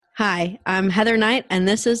Hi, I'm Heather Knight, and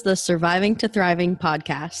this is the Surviving to Thriving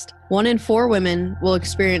podcast. 1 in 4 women will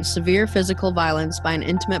experience severe physical violence by an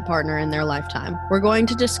intimate partner in their lifetime. We're going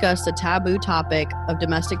to discuss the taboo topic of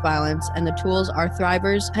domestic violence and the tools our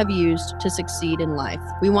thrivers have used to succeed in life.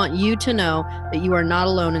 We want you to know that you are not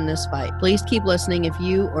alone in this fight. Please keep listening if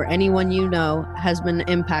you or anyone you know has been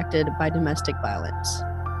impacted by domestic violence.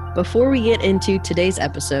 Before we get into today's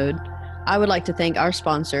episode, I would like to thank our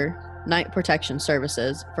sponsor, Knight Protection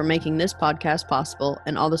Services, for making this podcast possible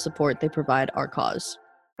and all the support they provide our cause.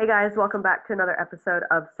 Hey guys, welcome back to another episode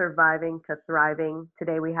of Surviving to Thriving.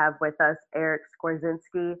 Today we have with us Eric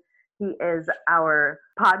Skorzynski. He is our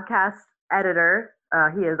podcast editor.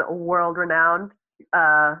 He is world-renowned,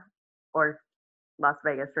 or Las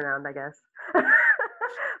Vegas renowned, I guess.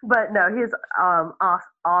 But no, he's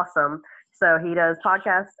awesome. So he does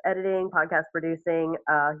podcast editing, podcast producing.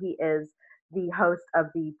 He is the host of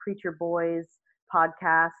the Preacher Boys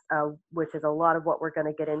podcast, which is a lot of what we're going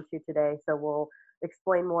to get into today. So we'll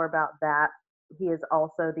explain more about that. He is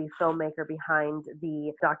also the filmmaker behind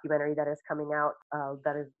the documentary that is coming out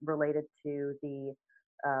that is related to the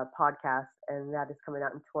podcast, and that is coming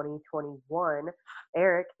out in 2021.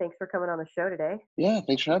 Eric, thanks for coming on the show today. Yeah,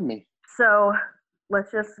 thanks for having me. So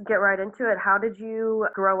let's just get right into it. How did you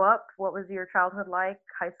grow up? What was your childhood like,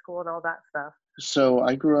 high school, and all that stuff? So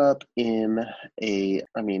I grew up in a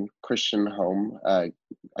Christian home. I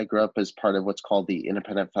grew up as part of what's called the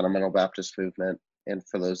Independent Fundamental Baptist Movement. And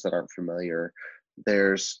for those that aren't familiar,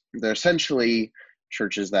 they're essentially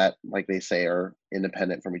churches that, like they say, are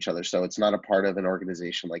independent from each other. So it's not a part of an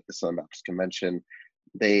organization like the Southern Baptist Convention.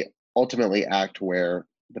 They ultimately act where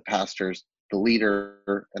the pastor's the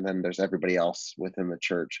leader, and then there's everybody else within the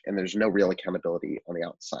church, and there's no real accountability on the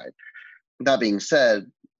outside. That being said,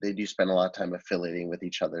 they do spend a lot of time affiliating with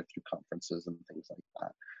each other through conferences and things like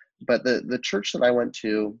that. But the church that I went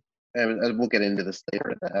to, and we'll get into this later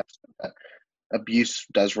in the episode, that abuse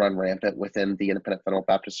does run rampant within the Independent Fundamental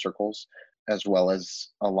Baptist circles, as well as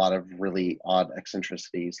a lot of really odd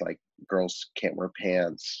eccentricities, like girls can't wear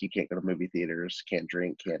pants, you can't go to movie theaters, can't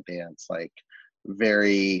drink, can't dance, like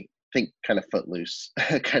very, think kind of Footloose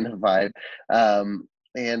kind of vibe.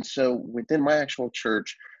 And so within my actual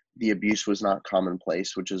church, the abuse was not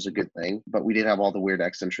commonplace, which is a good thing, but we did have all the weird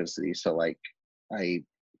eccentricities. So like I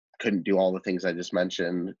couldn't do all the things I just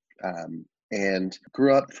mentioned, and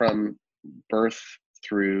grew up from birth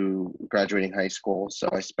through graduating high school. So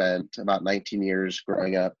I spent about 19 years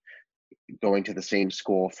growing up, going to the same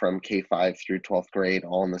school from K-5 through 12th grade,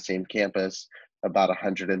 all on the same campus, about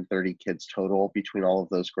 130 kids total between all of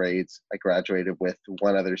those grades. I graduated with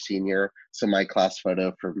one other senior. So my class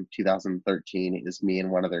photo from 2013 is me and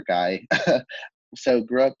one other guy. So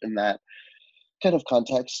grew up in that kind of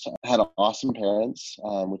context. I had awesome parents,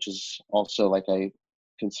 which is also, like, I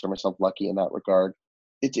consider myself lucky in that regard.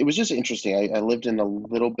 It was just interesting. I lived in a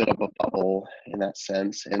little bit of a bubble in that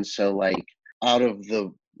sense. And so, like, out of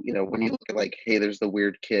the, when you look at, like, hey, there's the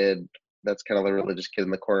weird kid that's kind of the religious kid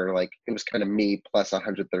in the corner, like, it was kind of me plus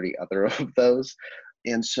 130 other of those.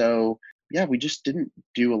 And so, yeah, we just didn't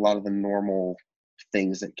do a lot of the normal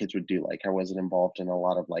things that kids would do. Like, I wasn't involved in a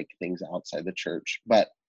lot of, like, things outside the church. But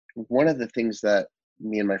one of the things that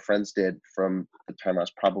me and my friends did from the time I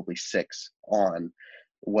was probably 6 on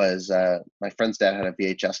was my friend's dad had a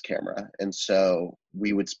VHS camera. And so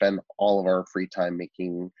we would spend all of our free time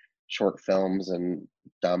making short films and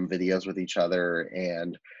dumb videos with each other,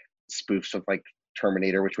 and spoofs of, like,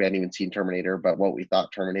 Terminator, which we hadn't even seen Terminator, but what we thought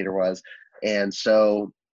Terminator was. And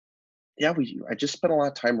so, yeah, I just spent a lot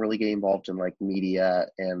of time really getting involved in, like, media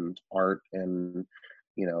and art and,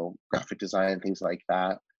 graphic design, things like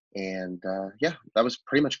that. And yeah, that was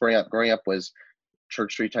pretty much growing up. Growing up was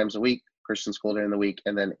church 3 times a week, Christian school during the week,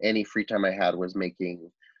 and then any free time I had was making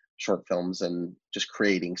short films and just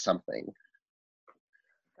creating something.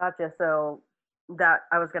 Gotcha. So that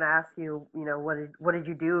I was going to ask you, what did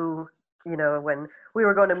you do, when we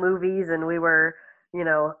were going to movies and we were,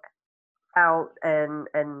 out and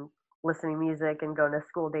listening to music and going to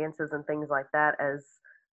school dances and things like that as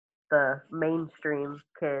the mainstream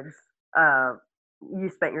kids. You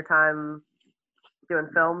spent your time doing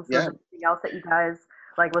films. Yeah. Was there anything else that you guys,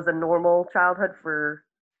 like, was a normal childhood for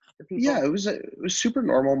the people? Yeah, it was super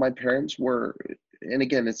normal. My parents were, and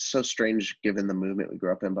again, it's so strange given the movement we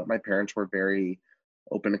grew up in, but my parents were very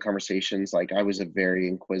open to conversations. Like, I was a very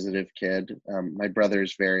inquisitive kid. My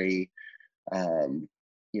brother's very,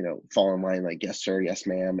 fall in line, like, yes, sir, yes,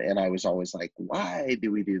 ma'am. And I was always like, why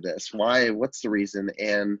do we do this? Why? What's the reason?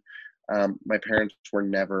 And my parents were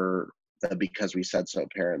never because we said so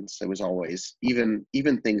parents. It was always, even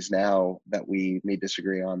things now that we may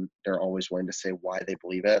disagree on, they're always willing to say why they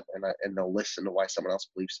believe it, and they'll listen to why someone else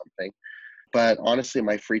believes something. But honestly,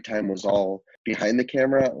 my free time was all behind the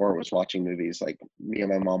camera, or it was watching movies. Like, me and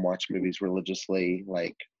my mom watch movies religiously.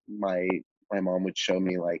 Like, my mom would show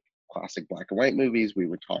me like classic black and white movies. We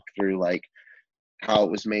would talk through like how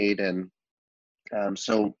it was made. And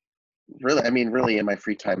so really, I mean, really in my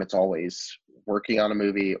free time, it's always working on a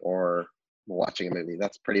movie or watching a movie.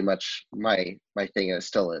 That's pretty much my thing, and it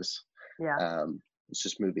still is. Yeah. It's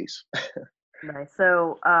just movies. Nice.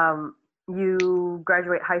 So, you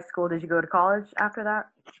graduate high school. Did you go to college after that?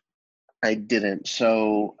 I didn't.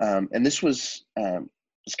 So, and this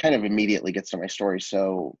kind of immediately gets to my story.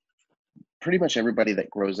 So, pretty much everybody that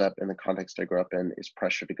grows up in the context I grew up in is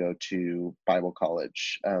pressured to go to Bible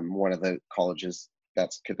college, one of the colleges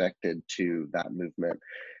that's connected to that movement.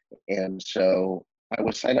 And so I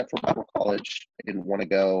was signed up for Bible college. I didn't want to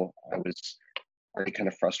go. I was already kind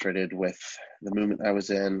of frustrated with the movement I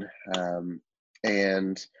was in.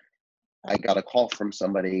 And I got a call from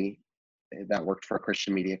somebody that worked for a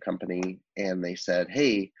Christian media company, and they said,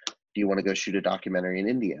 "Hey, do you want to go shoot a documentary in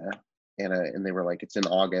India?" And they were like, "It's in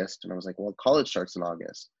August." And I was like, "Well, college starts in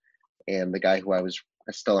August." And the guy who I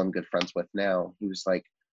still am good friends with now, he was like,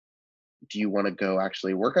 "Do you want to go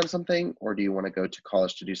actually work on something, or do you want to go to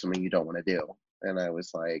college to do something you don't want to do?" And I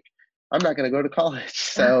was like, "I'm not going to go to college."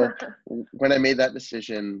 So when I made that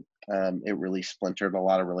decision, it really splintered a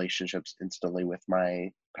lot of relationships instantly with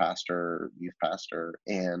my youth pastor.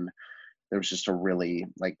 And there was just a really,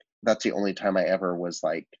 like, that's the only time I ever was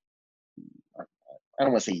like, I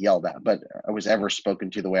don't want to say yelled at, but I was ever spoken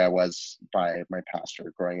to the way I was by my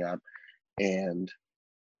pastor growing up. And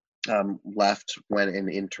left, went and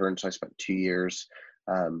interned. So I spent 2 years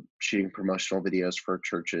shooting promotional videos for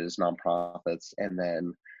churches, nonprofits, and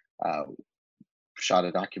then uh, shot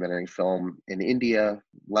a documentary film in India.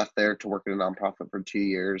 Left there to work at a nonprofit for 2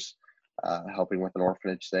 years, helping with an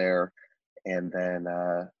orphanage there, and then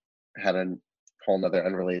had a whole nother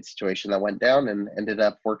unrelated situation that went down, and ended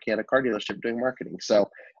up working at a car dealership doing marketing. So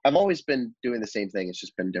I've always been doing the same thing. It's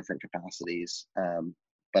just been different capacities.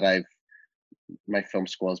 But my film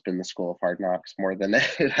school has been the school of hard knocks more than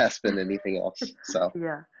it has been anything else. So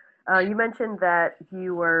Yeah. You mentioned that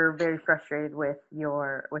you were very frustrated with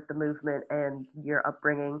the movement and your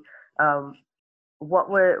upbringing. Um, what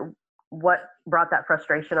brought that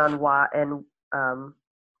frustration on? Why, and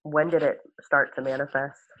when did it start to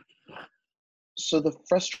manifest? so the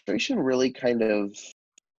frustration really kind of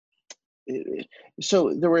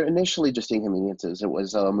so there were initially just inconveniences. It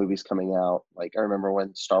was movies coming out. Like, I remember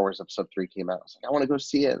when Star Wars Episode 3 came out, I was like, I want to go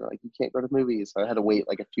see it. Like, you can't go to movies. I had to wait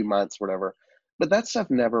like a few months, whatever. But that stuff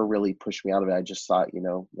never really pushed me out of it. I just thought,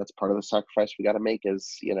 that's part of the sacrifice we got to make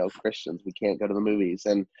as, Christians. We can't go to the movies.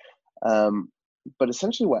 And um, but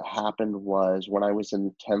essentially what happened was, when I was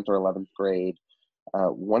in 10th or 11th grade,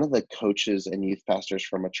 one of the coaches and youth pastors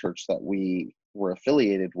from a church that we were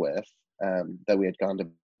affiliated with, that we had gone to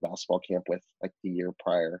basketball camp with like the year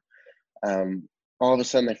prior, all of a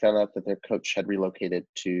sudden I found out that their coach had relocated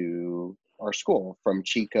to our school from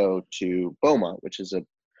Chico to Beaumont, which is a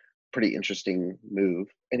pretty interesting move.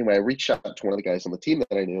 Anyway, I reached out to one of the guys on the team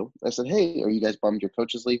that I knew. I said, "Hey, are you guys bummed your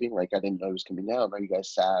coach is leaving? Like, I didn't know he was coming down. Are you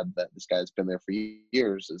guys sad that this guy's been there for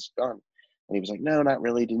years is gone?" And he was like, "No, not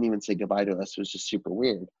really. Didn't even say goodbye to us. It was just super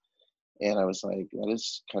weird." And I was like, "That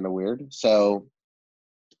is kind of weird." So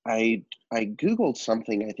I Googled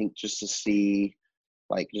something, I think, just to see,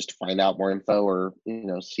 like, just to find out more info, or,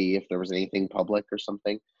 see if there was anything public or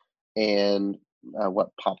something. And what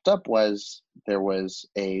popped up was there was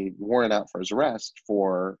a warrant out for his arrest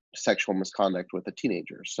for sexual misconduct with a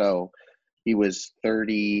teenager. So he was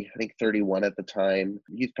 30, I think 31 at the time,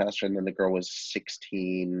 youth pastor, and then the girl was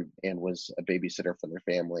 16 and was a babysitter for their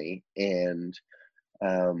family. And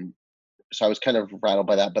um, so I was kind of rattled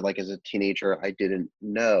by that. But like, as a teenager, I didn't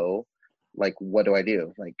know, like, what do I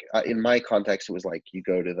do? Like, in my context, it was like, you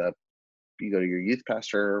go to your youth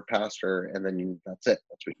pastor, and then that's it.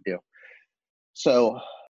 That's what you do. So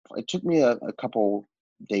it took me a couple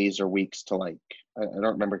days or weeks to, like, I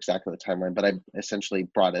don't remember exactly the timeline, but I essentially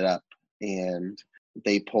brought it up, and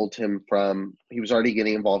they pulled him from, he was already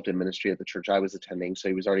getting involved in ministry at the church I was attending. So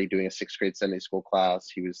he was already doing a 6th grade Sunday school class.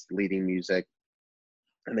 He was leading music,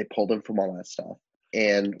 and they pulled him from all that stuff.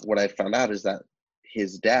 And what I found out is that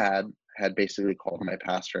his dad had basically called my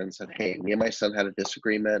pastor and said, "Hey, me and my son had a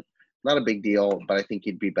disagreement. Not a big deal, but I think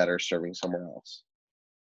he'd be better serving somewhere else."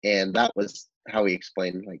 And that was how he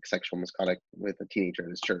explained, like, sexual misconduct with a teenager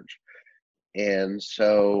in his church. And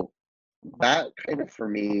so that kind of, for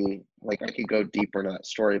me, like, I could go deeper into that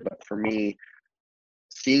story, but for me,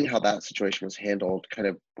 seeing how that situation was handled kind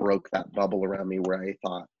of broke that bubble around me where I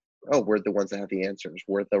thought, oh, we're the ones that have the answers.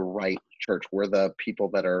 We're the right church. We're the people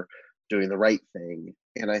that are doing the right thing.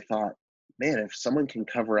 And I thought, man, if someone can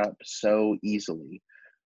cover up so easily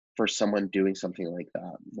for someone doing something like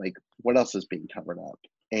that, like, what else is being covered up?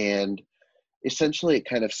 And essentially, it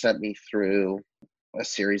kind of sent me through a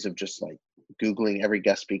series of just like Googling every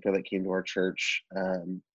guest speaker that came to our church,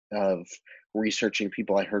 of researching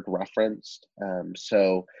people I heard referenced.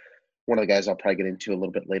 So one of the guys I'll probably get into a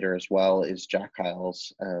little bit later as well is Jack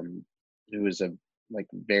Hyles, who is a like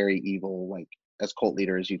very evil, like as cult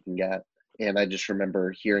leader as you can get. And I just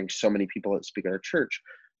remember hearing so many people that speak at our church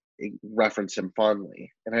reference him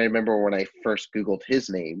fondly. And I remember when I first Googled his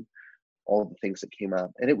name, all the things that came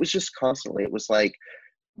up, and it was just constantly. It was like,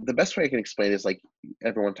 the best way I can explain is like,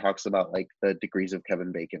 everyone talks about like the degrees of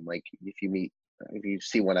Kevin Bacon. Like, if you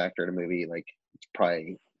see one actor in a movie, like, it's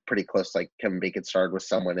probably pretty close. Like, Kevin Bacon starred with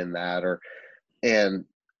someone in that, or and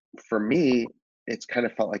for me, it's kind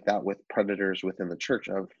of felt like that with predators within the church.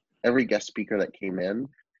 Of every guest speaker that came in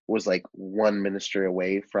was like one ministry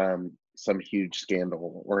away from some huge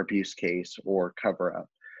scandal or abuse case or cover up.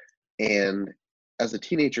 And as a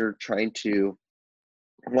teenager, trying to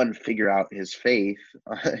one, figure out his faith,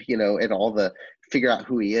 and all the figure out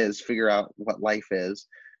who he is, figure out what life is,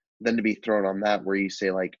 then to be thrown on that where you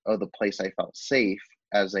say like, oh, the place I felt safe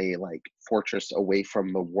as a like fortress away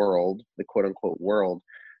from the world, the quote unquote world,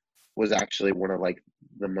 was actually one of like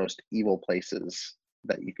the most evil places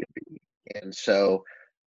that you could be. And so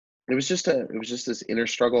it was just this inner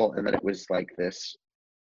struggle, and then it was like this,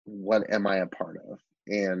 what am I a part of?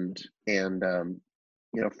 And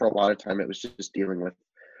for a lot of time it was just dealing with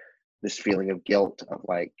this feeling of guilt of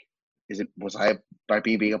like, was I, by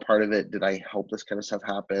me being a part of it, did I help this kind of stuff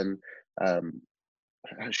happen? Um,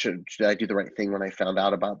 should I do the right thing when I found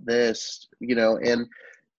out about this? And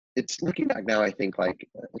it's, looking back now, I think like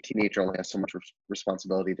a teenager only has so much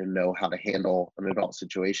responsibility to know how to handle an adult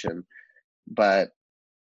situation, but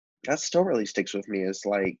that still really sticks with me, is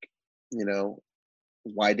like, you know,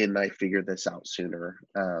 why didn't I figure this out sooner?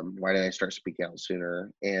 Why didn't I start speaking out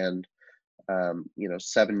sooner? And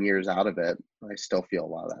 7 years out of it, I still feel a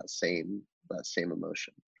lot of that same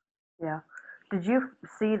emotion. Yeah. Did you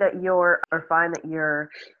see that or find that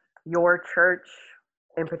your church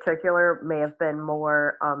in particular may have been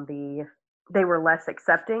more on they were less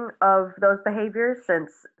accepting of those behaviors,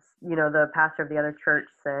 since, the pastor of the other church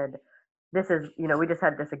said, this is, we just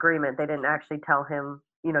had disagreement. They didn't actually tell him,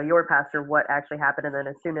 your pastor, what actually happened. And then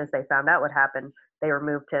as soon as they found out what happened, they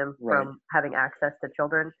removed him Right. from having access to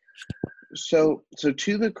children. So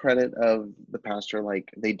to the credit of the pastor, like,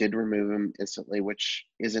 they did remove him instantly, which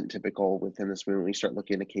isn't typical within this movement. We start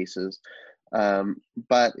looking into cases,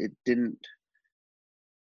 but it didn't.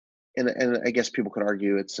 And I guess people could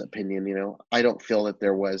argue it's opinion. I don't feel that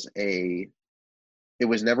there was a. It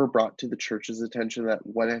was never brought to the church's attention that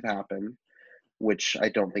what had happened, which I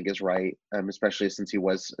don't think is right, especially since he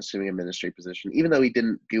was assuming a ministry position, even though he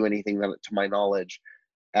didn't do anything that, to my knowledge,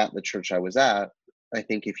 at the church I was at. I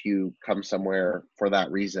think if you come somewhere for that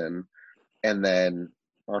reason and then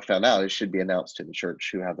are found out, it should be announced to the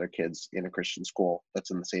church who have their kids in a Christian school that's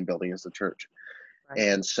in the same building as the church. Right.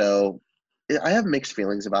 And so I have mixed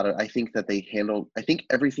feelings about it. I think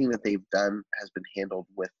everything that they've done has been handled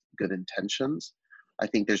with good intentions. I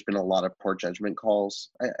think there's been a lot of poor judgment calls.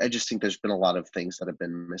 I just think there's been a lot of things that have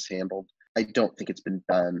been mishandled. I don't think it's been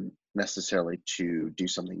done necessarily to do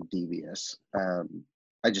something devious.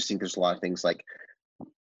 I just think there's a lot of things like,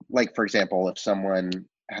 for example, if someone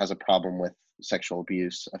has a problem with sexual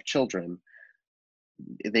abuse of children,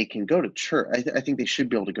 they can go to church. I think they should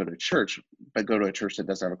be able to go to church, but go to a church that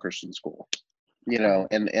doesn't have a Christian school. Right.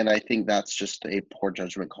 And I think that's just a poor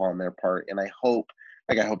judgment call on their part. And I hope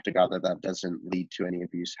to God that that doesn't lead to any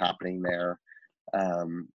abuse happening there.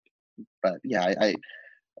 Um, but yeah,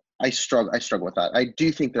 I struggle with that. I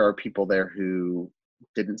do think there are people there who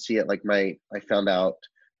didn't see it. Like, I found out,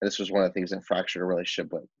 and this was one of the things that fractured a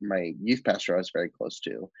relationship with my youth pastor I was very close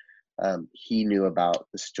to. He knew about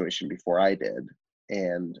the situation before I did,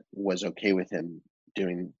 and was okay with him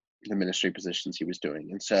doing the ministry positions he was doing.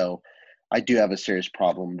 And so I do have a serious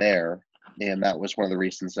problem there. And that was one of the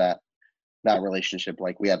reasons that relationship,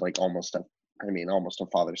 like, we had like almost a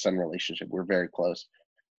father-son relationship. We're very close.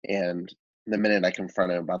 And the minute I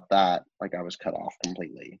confronted him about that, like, I was cut off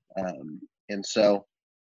completely. And so,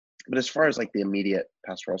 but as far as like the immediate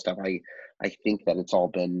pastoral stuff, I think that it's all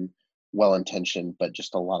been well intentioned, but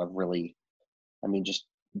just a lot of really, just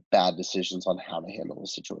bad decisions on how to handle the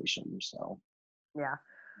situation. So Yeah.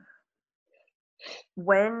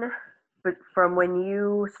 But from when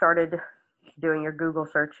you started doing your Google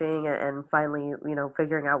searching and finally,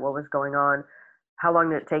 figuring out what was going on, how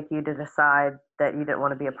long did it take you to decide that you didn't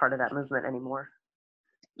want to be a part of that movement anymore?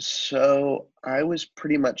 So I was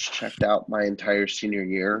pretty much checked out my entire senior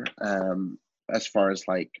year, as far as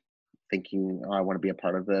like thinking, oh, I want to be a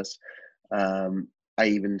part of this. Um, I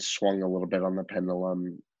even swung a little bit on the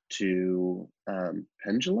pendulum to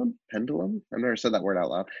pendulum. I've never said that word out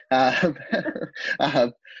loud.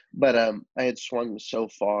 Um, but I had swung so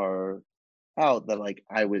far out that like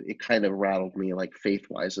it kind of rattled me like faith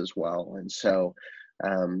wise as well. And so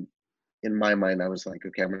um, in my mind, I was like,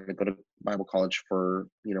 okay, I'm going to go to Bible college for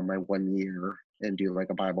my 1 year and do like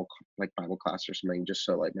a Bible class or something, just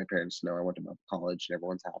so like my parents know I went to Bible college and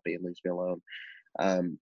everyone's happy and leaves me alone.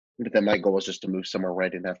 Um, but then my goal was just to move somewhere where I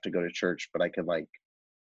didn't have to go to church, but I could like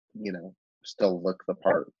you know still look the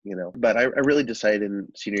part. But I really decided in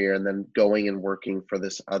senior year, and then going and working for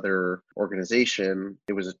this other organization.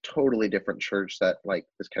 It was a totally different church that like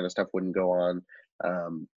this kind of stuff wouldn't go on.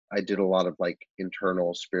 I did a lot of like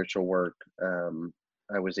internal spiritual work.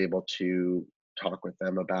 I was able to talk with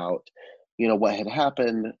them about what had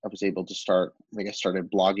happened. I was able to I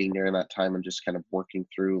started blogging during that time and just kind of working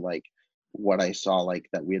through like what I saw like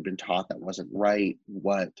that we had been taught that wasn't right,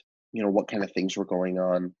 what kind of things were going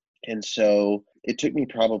on. And so it took me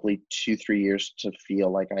probably 2-3 years to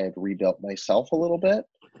feel like I had rebuilt myself a little bit.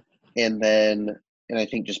 And I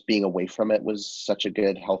think just being away from it was such a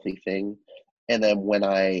good, healthy thing. And then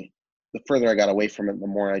the further I got away from it, the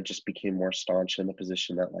more I just became more staunch in the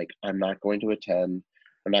position that like, I'm not going to attend,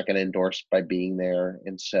 I'm not going to endorse by being there.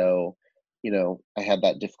 And so, I had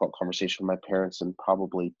that difficult conversation with my parents in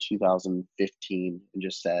probably 2015 and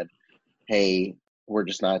just said, hey, we're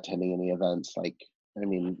just not attending any events. Like, I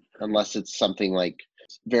mean, unless it's something like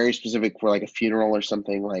very specific for like a funeral or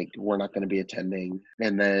something, like we're not going to be attending.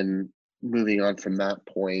 And then moving on from that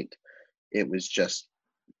point, it was just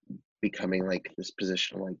becoming like this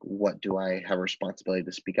position of like, what do I have a responsibility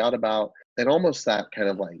to speak out about? And almost that kind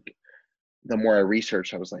of like, the more I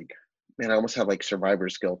researched, I was like, man, I almost have like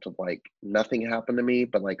survivor's guilt of like nothing happened to me,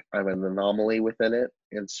 but like I'm an anomaly within it.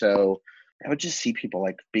 And so I would just see people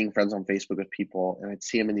like being friends on Facebook with people, and I'd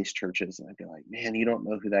see them in these churches, and I'd be like, man, you don't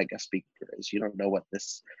know who that guest speaker is. You don't know what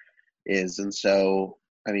this is. And so,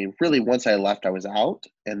 I mean, really, once I left, I was out.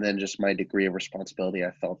 And then just my degree of responsibility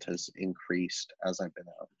I felt has increased as I've been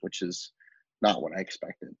out, which is not what I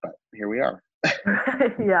expected, but here we are.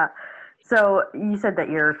 Yeah. So you said that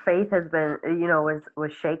your faith has been,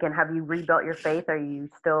 was shaken. Have you rebuilt your faith? Are you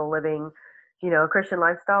still living, a Christian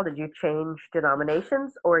lifestyle? Did you change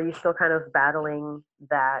denominations, or are you still kind of battling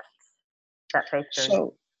that faith journey?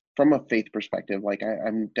 So, from a faith perspective, like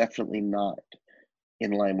I'm definitely not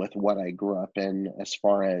in line with what I grew up in as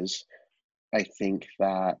far as I think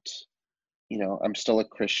that, I'm still a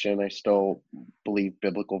Christian. I still believe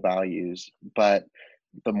biblical values, but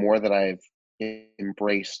the more that I've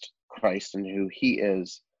embraced Christ and who he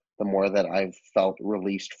is, the more that I've felt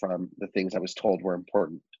released from the things I was told were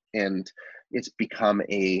important. And it's become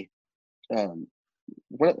um,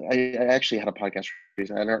 I actually had a podcast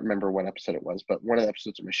recently. I don't remember what episode it was, but one of the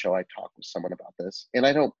episodes of my show, I talked with someone about this. And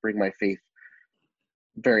I don't bring my faith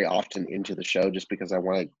very often into the show just because I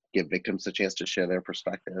want to give victims a chance to share their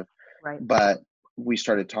perspective. Right. But we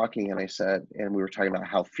started talking, and we were talking about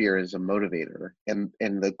how fear is a motivator. And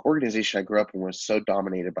the organization I grew up in was so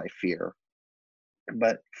dominated by fear.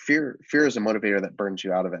 But fear is a motivator that burns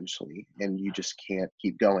you out eventually, and you just can't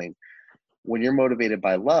keep going. When you're motivated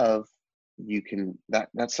by love,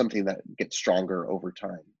 that's something that gets stronger over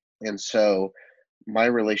time. And so my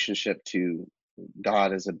relationship to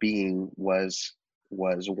God as a being was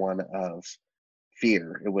one of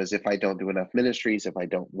fear. It was, if I don't do enough ministries, if I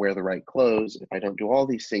don't wear the right clothes, if I don't do all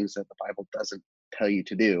these things that the Bible doesn't tell you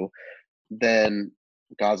to do, then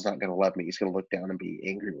God's not going to love me. He's going to look down and be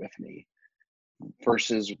angry with me.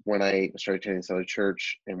 Versus when I started attending this other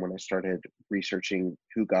church and when I started researching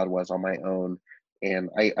who God was on my own. And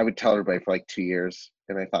I would tell everybody for like 2 years,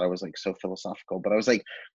 and I thought I was like so philosophical, but I was like,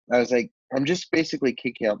 I'm just basically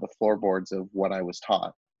kicking out the floorboards of what I was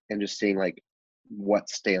taught and just seeing like what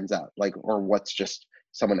stands out, like, or what's just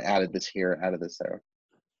someone added this here, added this there.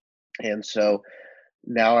 And so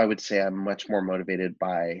now I would say I'm much more motivated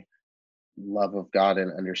by love of God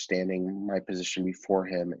and understanding my position before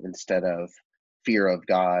him instead of fear of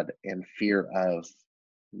God and fear of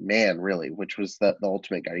man, really, which was the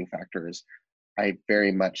ultimate guiding factor. Is I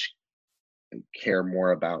very much care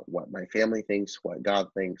more about what my family thinks, what God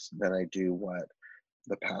thinks, than I do what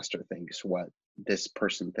the pastor thinks, what this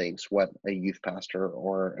person thinks, what a youth pastor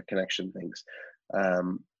or a connection thinks.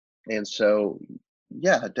 And so,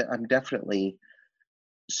 yeah, I'm definitely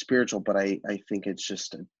spiritual, but I think it's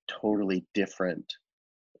just a totally different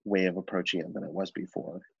way of approaching it than it was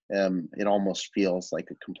before. It almost feels like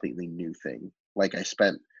a completely new thing. Like I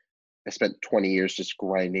spent 20 years just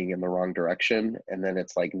grinding in the wrong direction, and then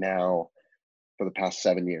it's like now for the past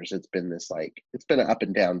 7 years, it's been an up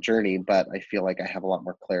and down journey, but I feel like I have a lot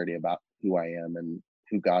more clarity about who I am and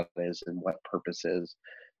who God is and what purpose is,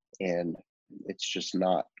 and it's just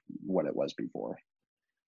not what it was before.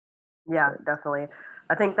 Yeah, definitely.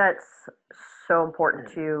 I think that's so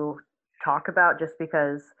important to talk about, just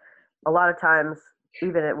because a lot of times,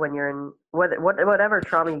 even when you're in whatever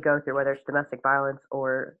trauma you go through, whether it's domestic violence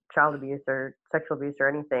or child abuse or sexual abuse or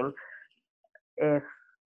anything, if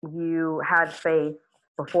you had faith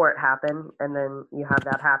before it happened and then you have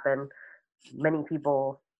that happen, many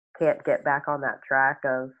people can't get back on that track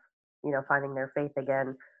of, finding their faith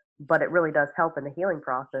again. But it really does help in the healing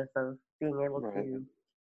process of being able Right. to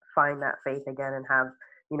find that faith again and have,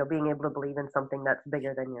 being able to believe in something that's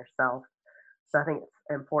bigger than yourself. So I think it's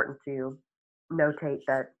important to notate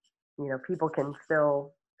that, people can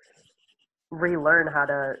still relearn how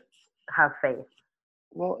to have faith.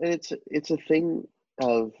 Well, it's a thing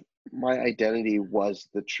of my identity was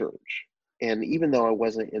the church. And even though I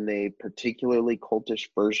wasn't in a particularly cultish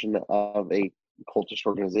version of a cultish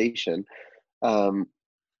organization, um,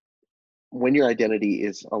 when your identity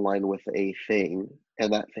is aligned with a thing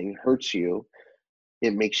and that thing hurts you,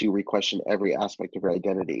 it makes you re-question every aspect of your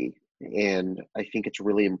identity. And I think it's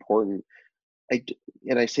really important.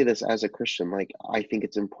 And I say this as a Christian, like I think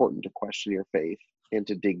it's important to question your faith and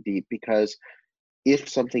to dig deep, because if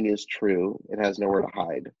something is true, it has nowhere to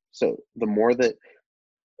hide. So the more that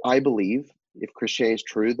I believe, if Christianity is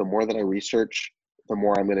true, the more that I research, the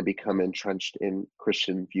more I'm going to become entrenched in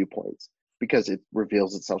Christian viewpoints, because it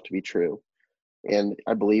reveals itself to be true. And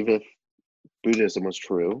I believe if Buddhism was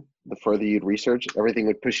true, the further you'd research, everything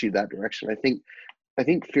would push you that direction. I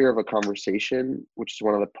think fear of a conversation, which is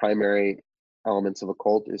one of the primary elements of a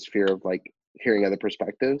cult, is fear of like hearing other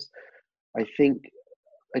perspectives. I think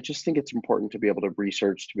I just think it's important to be able to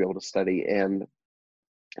research, to be able to study, and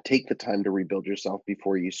take the time to rebuild yourself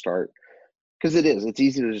before you start. Because it's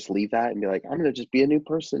easy to just leave that and be like, I'm going to just be a new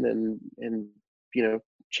person and you know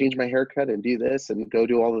change my haircut and do this and go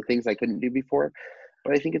do all the things I couldn't do before.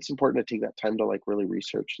 But I think it's important to take that time to like really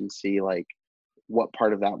research and see like what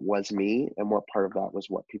part of that was me and what part of that was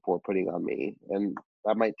what people were putting on me. And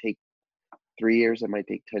that might take 3 years, it might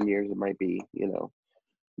take 10 years, it might be,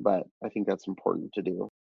 but I think that's important to do.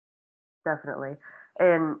 Definitely.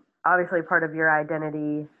 And obviously, part of your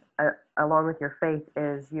identity, along with your faith,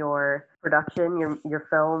 is your production, your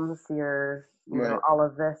films, your Right. all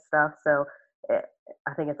of this stuff. So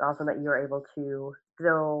I think it's awesome that you're able to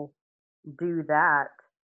still do that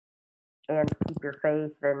and keep your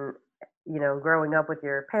faith, and growing up with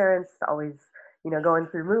your parents, always going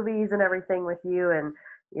through movies and everything with you, and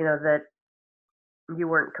that you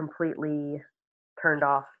weren't completely turned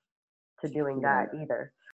off to doing that Right.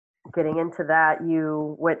 either. Getting into that,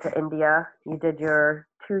 you went to India. You did your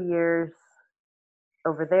 2 years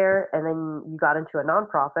over there, and then you got into a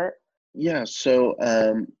nonprofit. Yeah, so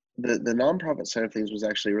the nonprofit side of things was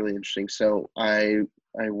actually really interesting. So I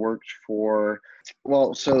worked for,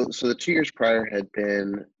 well, so the 2 years prior had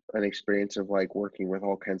been an experience of like working with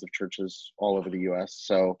all kinds of churches all over the U.S.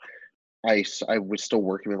 So I was still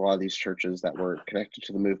working with a lot of these churches that were connected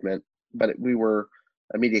to the movement, but we were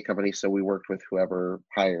a media company, so we worked with whoever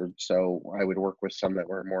hired. So I would work with some that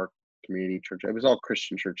were more community church. It was all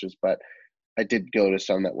Christian churches, but I did go to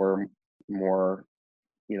some that were more,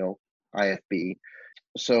 you know, IFB.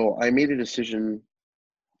 So I made a decision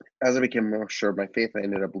as I became more sure of my faith. I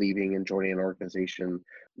ended up leaving and joining an organization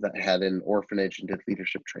that had an orphanage and did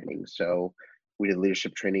leadership training. So we did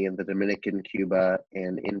leadership training in the Dominican, Cuba,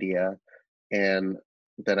 and India. And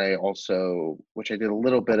then I also, which I did a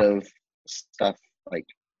little bit of stuff like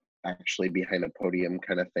actually behind a podium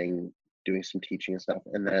kind of thing, doing some teaching and stuff.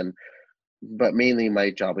 And then, but mainly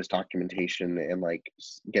my job is documentation and like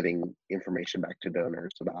getting information back to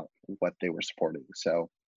donors about what they were supporting. So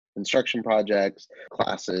instruction projects,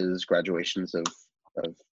 classes, graduations of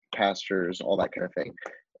pastors, all that kind of thing.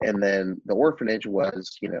 And then the orphanage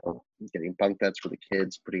was, getting bunk beds for the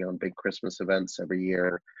kids, putting on big Christmas events every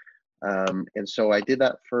year. And so I did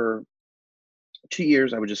that for 2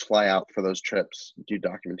 years. I would just fly out for those trips, do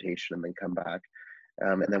documentation, and then come back.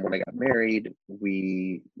 And then when I got married,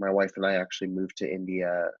 my wife and I actually moved to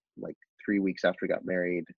India like 3 weeks after we got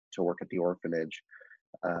married to work at the orphanage.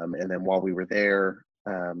 And then while we were there,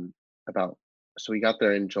 so we got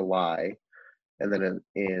there in July, and then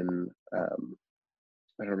in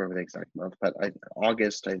I don't remember the exact month, but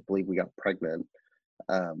August, I believe we got pregnant,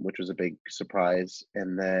 which was a big surprise.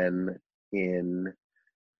 And then in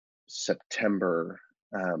September,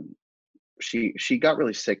 um, she got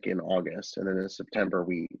really sick in August, and then in September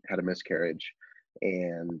we had a miscarriage,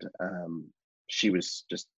 and she was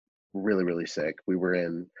just really really sick. We were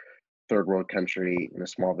in third world country in a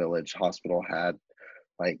small village. Hospital had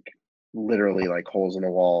like literally like holes in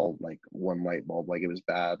a wall, like one light bulb, like it was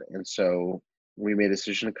bad. And so we made a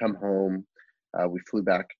decision to come home. We flew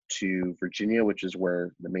back to Virginia, which is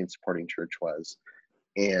where the main supporting church was.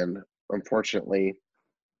 And unfortunately,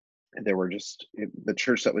 there were just the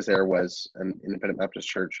church that was there was an independent Baptist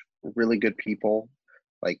church, really good people,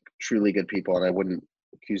 like truly good people. And I wouldn't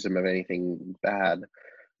accuse them of anything bad,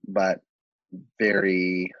 but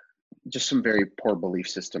very just some very poor belief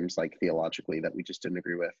systems, like theologically, that we just didn't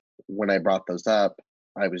agree with. When I brought those up,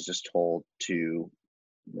 I was just told to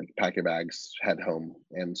like pack your bags, head home.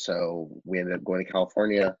 And so we ended up going to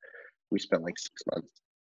California. We spent like 6 months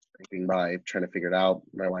scraping by trying to figure it out.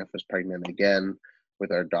 My wife was pregnant again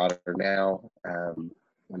with our daughter now,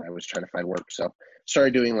 and I was trying to find work. So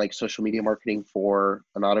started doing like social media marketing for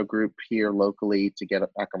an auto group here locally to get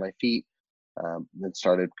back on my feet. Then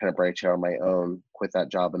started kind of branching out on my own, quit that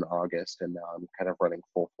job in August, and now I'm kind of running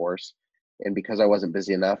full force. And because I wasn't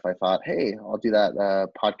busy enough, I thought, hey, I'll do that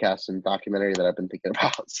podcast and documentary that I've been thinking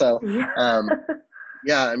about. So,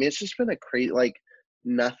 yeah, I mean, it's just been a crazy, like,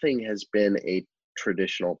 nothing has been a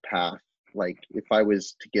traditional path. Like, if I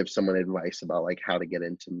was to give someone advice about like how to get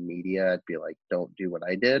into media, I'd be like, don't do what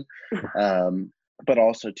I did. But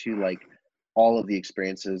also too, like, all of the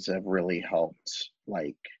experiences have really helped,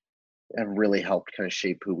 kind of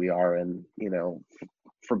shape who we are. And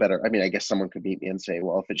for better, I mean, I guess someone could meet me and say,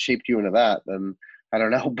 well, if it shaped you into that, then I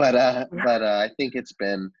don't know. But I think it's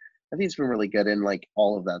been really good. And like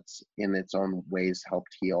all of that's in its own ways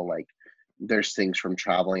helped heal. Like there's things from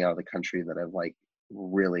traveling out of the country that have like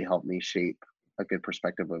really helped me shape a good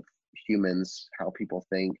perspective of humans, how people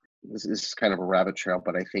think. This is kind of a rabbit trail,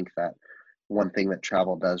 but I think that one thing that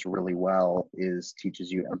travel does really well is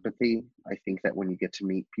teaches you empathy. I think that when you get to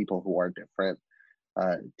meet people who are different,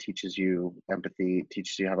 it teaches you empathy,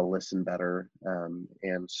 teaches you how to listen better.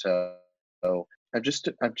 And so I've just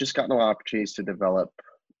gotten a lot of opportunities to develop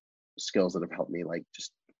skills that have helped me, like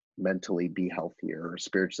just mentally be healthier,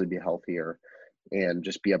 spiritually be healthier, and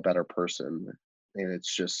just be a better person. And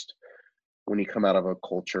it's just when you come out of a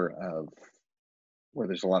culture of where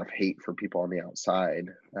there's a lot of hate for people on the outside,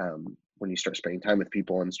 when you start spending time with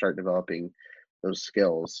people and start developing those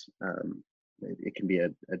skills, it can be a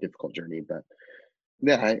difficult journey. But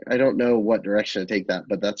yeah, I don't know what direction to take that,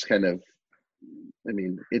 but that's kind of, I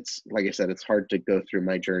mean, it's like I said, it's hard to go through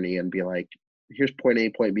my journey and be like, here's point A,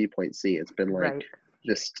 point B, point C. It's been like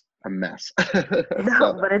just a mess.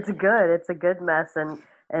 No, but it's good. It's a good mess, and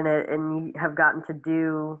you have gotten to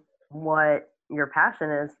do what your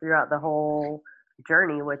passion is throughout the whole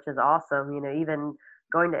journey, which is awesome. Even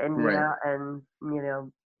going to India and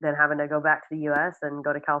then having to go back to the U.S. and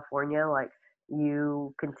go to California, like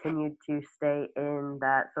you continued to stay in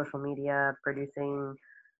that social media producing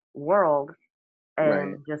world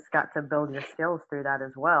and just got to build your skills through that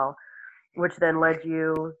as well, which then led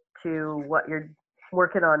you to what you're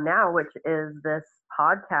working on now, which is this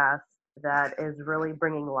podcast that is really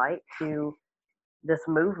bringing light to this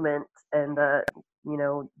movement and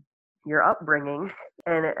your upbringing.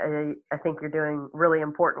 And I think you're doing really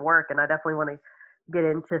important work, and I definitely want to get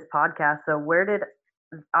into this podcast. So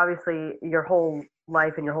obviously your whole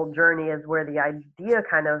life and your whole journey is where the idea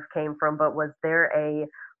kind of came from, but was there a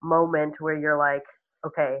moment where you're like,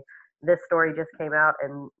 okay, this story just came out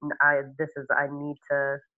and I need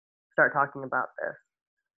to start talking about this?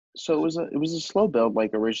 So it was a slow build.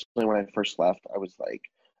 Like originally when I first left, I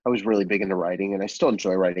was really big into writing, and I still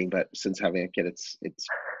enjoy writing, but since having a kid, it's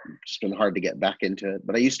just been hard to get back into it.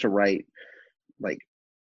 But I used to write like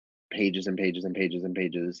pages and pages and pages and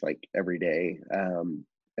pages like every day.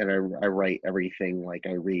 And I write everything like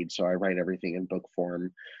I read. So I write everything in book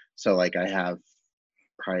form. So like I have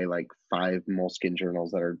probably like 5 Moleskine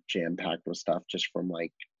journals that are jam packed with stuff just from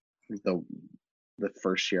like the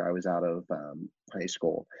first year I was out of high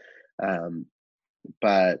school.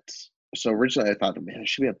 But so originally I thought, man, it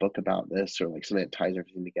should be a book about this, or like something that ties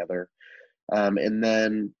everything together. And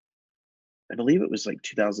then I believe it was like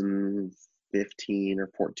 2015 or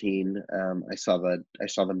 14. I saw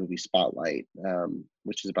the movie Spotlight,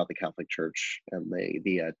 which is about the Catholic Church and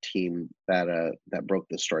the team that broke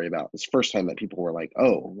this story about. It's the first time that people were like,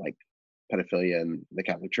 oh, like pedophilia in the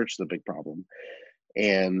Catholic Church is a big problem.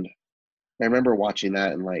 And I remember watching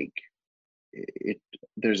that and like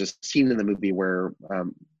there's a scene in the movie where I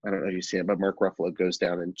don't know if you've seen it, but Mark Ruffalo goes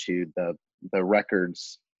down into the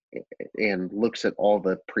records and looks at all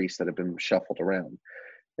the priests that have been shuffled around.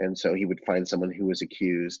 And so he would find someone who was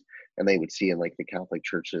accused, and they would see in like the Catholic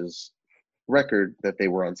Church's record that they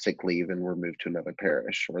were on sick leave and were moved to another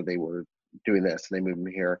parish, or they were doing this and they moved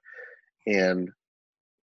them here. And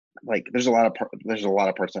like there's a lot of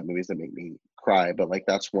parts of that movies that make me cry, but like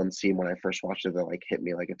that's one scene when I first watched it that like hit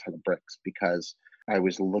me like a ton of bricks, because I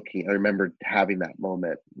remember having that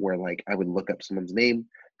moment where like I would look up someone's name,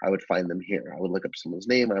 I would find them here, I would look up someone's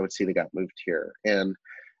name, I would see they got moved here. And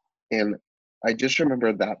I just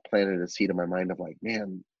remember that planted a seed in my mind of like,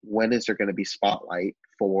 man, when is there going to be spotlight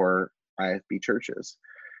for IFB churches?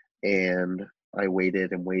 And I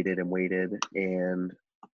waited and waited and waited, and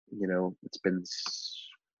it's been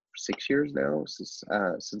 6 years now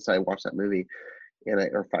since I watched that movie,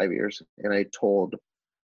 or 5 years. And I've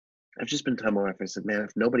just been telling my wife, I said, man,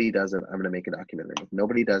 if nobody does it, I'm going to make a documentary. If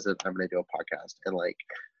nobody does it, I'm going to do a podcast. And like,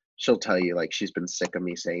 she'll tell you, like, she's been sick of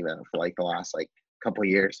me saying that for like the last like couple of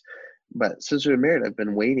years. But since we've been married, I've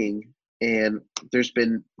been waiting, and there's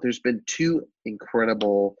been two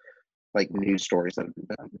incredible like news stories that have been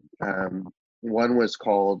done. One was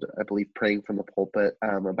called, I believe, Praying from the Pulpit,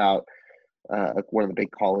 about one of the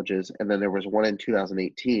big colleges, and then there was one in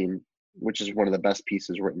 2018, which is one of the best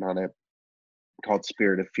pieces written on it, called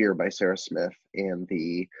Spirit of Fear by Sarah Smith, and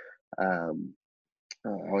the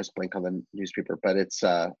I always blank on the newspaper, but it's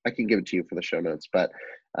I can give it to you for the show notes, but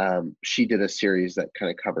she did a series that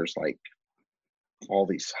kind of covers like all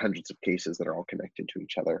these hundreds of cases that are all connected to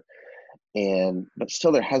each other. But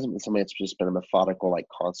still there hasn't been something that's just been a methodical, like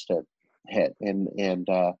constant hit. And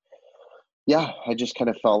yeah, I just kind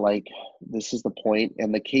of felt like this is the point.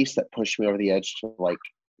 And the case that pushed me over the edge to like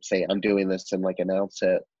say I'm doing this and like announce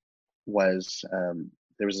it was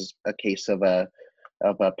there was a case of a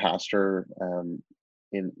pastor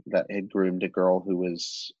that had groomed a girl who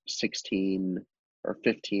was 16 or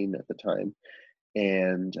 15 at the time,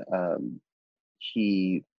 and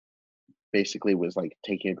he basically was like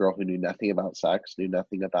taking a girl who knew nothing about sex, knew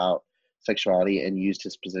nothing about sexuality, and used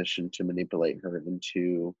his position to manipulate her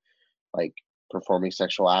into like performing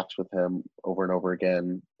sexual acts with him over and over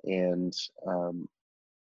again. And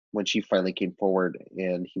when she finally came forward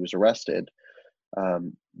and he was arrested,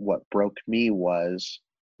 what broke me was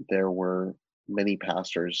there were many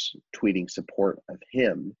pastors tweeting support of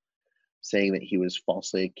him, saying that he was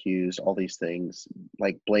falsely accused, all these things,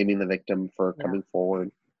 like blaming the victim for coming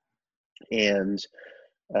forward. And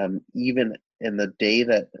even in the day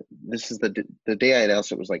that this is the day I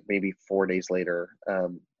announced it was like maybe 4 days later.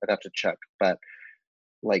 I'd have to check, but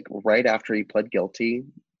like right after he pled guilty,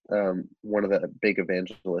 one of the big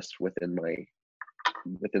evangelists within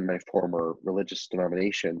my former religious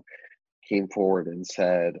denomination came forward and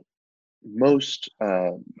said, most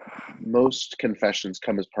confessions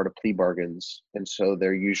come as part of plea bargains, and so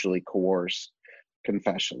they're usually coerced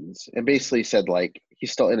confessions, and basically said like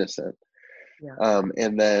he's still innocent.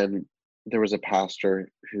 And then there were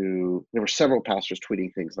several pastors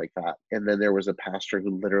tweeting things like that, and then there was a pastor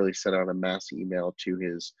who literally sent out a mass email to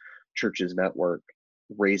his church's network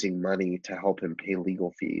raising money to help him pay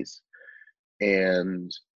legal fees.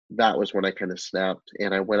 And that was when I kind of snapped,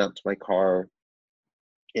 and I went out to my car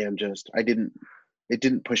and it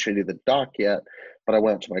didn't push me to the dock yet, but I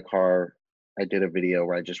went out to my car. I did a video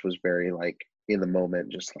where I just was very like in the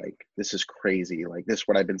moment, just like, this is crazy. Like, this is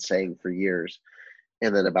what I've been saying for years.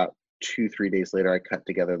 And then about 2-3 days later, I cut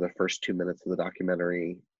together the first 2 minutes of the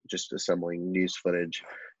documentary, just assembling news footage,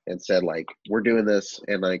 and said like, we're doing this,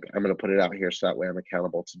 and like, I'm going to put it out here so that way I'm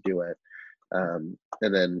accountable to do it. And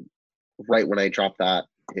then right when I dropped that,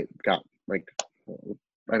 it got like,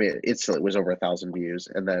 I mean, it was over 1,000 views,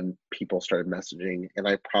 and then people started messaging, and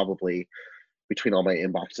I probably, between all my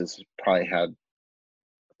inboxes, probably had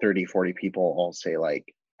 30-40 people all say like,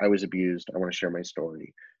 I was abused, I want to share my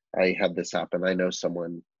story, I had this happen, I know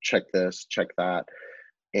someone, check this, check that.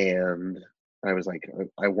 And I was like,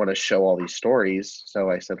 I want to show all these stories, so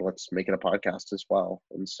I said, let's make it a podcast as well.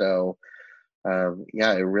 And so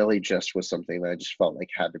yeah, it really just was something that I just felt like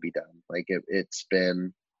had to be done. Like it's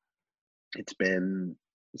been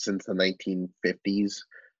since the 1950s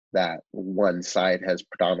that one side has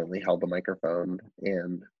predominantly held the microphone,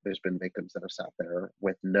 and there's been victims that have sat there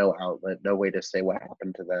with no outlet, no way to say what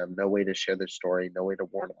happened to them, no way to share their story, no way to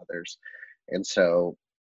warn others. And so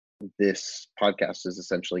this podcast is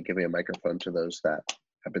essentially giving a microphone to those that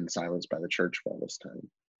have been silenced by the church for all this time.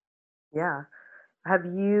 Yeah. Have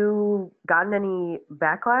you gotten any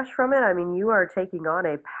backlash from it? I mean, you are taking on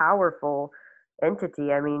a powerful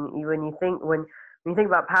entity. I mean, when when you think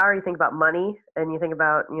about power, you think about money, and you think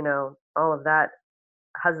about, all of that.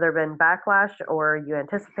 Has there been backlash, or are you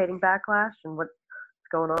anticipating backlash, and what's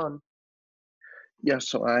going on? Yeah,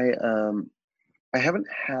 so I haven't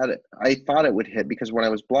had it. I thought it would hit because when I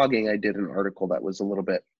was blogging, I did an article that was a little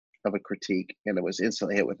bit of a critique, and it was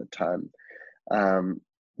instantly hit with a ton. Um,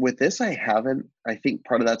 with this, I haven't. I think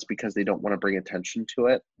part of that's because they don't want to bring attention to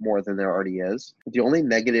it more than there already is. The only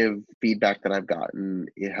negative feedback that I've gotten,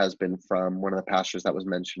 it has been from one of the pastors that was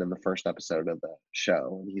mentioned in the first episode of the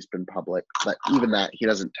show, and he's been public. But even that, he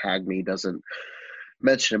doesn't tag me, doesn't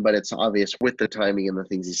mention him, but it's obvious with the timing and the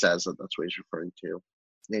things he says that that's what he's referring to,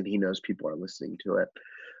 and he knows people are listening to it.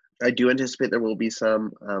 I do anticipate there will be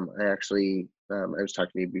some. I was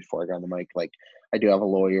talking to you before I got on the mic. Like, I do have a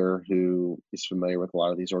lawyer who is familiar with a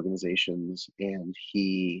lot of these organizations, and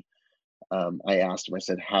I asked him. I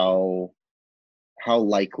said, how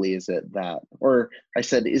likely is it that, or I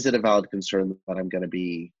said, is it a valid concern that I'm going to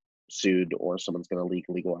be sued or someone's going to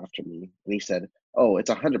legally go after me? And he said, oh,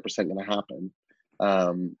 it's 100% going to happen.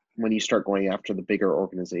 When you start going after the bigger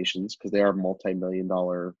organizations, because they are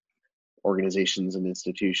multi-million-dollar organizations and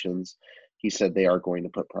institutions, he said they are going to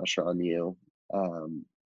put pressure on you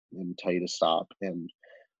and tell you to stop. And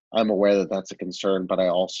I'm aware that that's a concern, but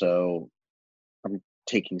I'm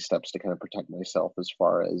taking steps to kind of protect myself as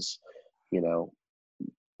far as,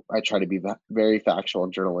 I try to be very factual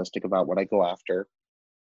and journalistic about what I go after.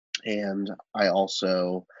 And I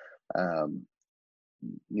also, I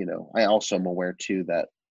also am aware too that,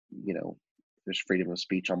 there's freedom of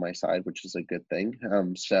speech on my side, which is a good thing.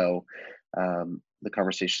 The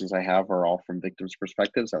conversations I have are all from victims'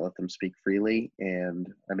 perspectives. I let them speak freely, and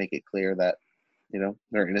I make it clear that,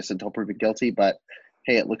 they're innocent until proven guilty, but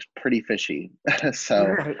hey, it looks pretty fishy. So,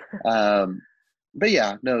 Right. but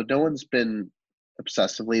yeah, no one's been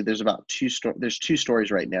obsessively. There's two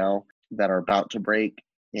stories right now that are about to break,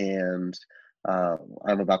 and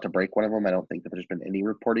I'm about to break one of them. I don't think that there's been any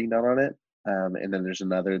reporting done on it. And then there's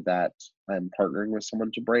another that I'm partnering with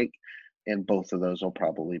someone to break, and both of those will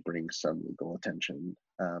probably bring some legal attention.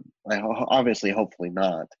 Obviously, hopefully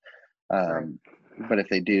not. Right. But if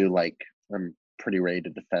they do, I'm pretty ready to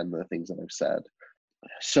defend the things that I've said.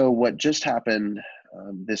 So what just happened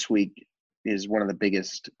this week is one of the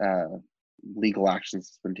biggest legal actions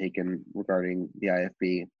that's been taken regarding the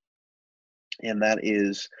IFB, and that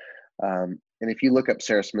is, and if you look up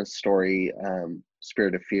Sarah Smith's story,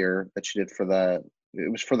 Spirit of Fear, that she did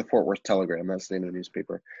it was for the Fort Worth Telegram, that's the name of the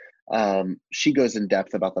newspaper. She goes in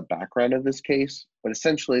depth about the background of this case, but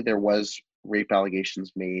essentially there was rape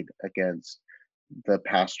allegations made against the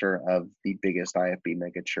pastor of the biggest IFB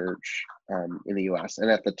megachurch in the U.S.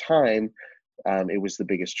 And at the time, it was the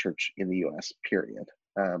biggest church in the U.S., period.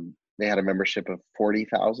 They had a membership of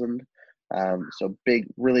 40,000. So big,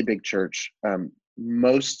 really big church.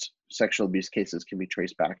 Most sexual abuse cases can be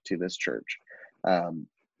traced back to this church.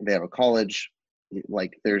 They have a college. I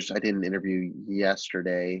did an interview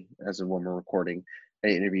yesterday, as of when we're recording, I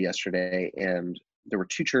did an interview yesterday, and there were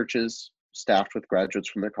two churches staffed with graduates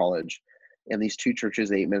from their college. And these two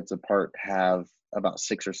churches, 8 minutes apart, have about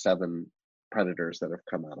 6 or 7 predators that have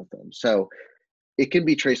come out of them. So it can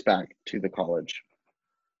be traced back to the college.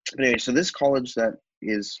 But anyway, so this college that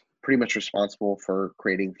is pretty much responsible for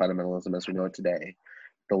creating fundamentalism as we know it today,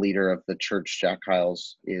 the leader of the church, Jack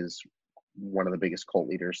Hyles, is one of the biggest cult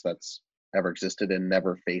leaders that's ever existed and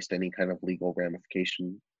never faced any kind of legal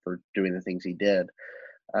ramification for doing the things he did.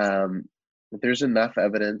 There's enough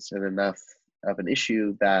evidence and enough of an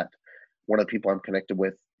issue that one of the people I'm connected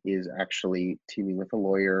with is actually teaming with a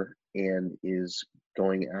lawyer and is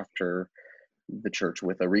going after the church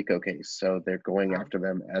with a RICO case. So they're going after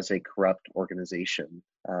them as a corrupt organization.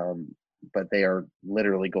 But they are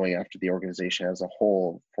literally going after the organization as a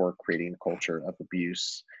whole for creating a culture of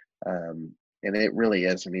abuse. And it really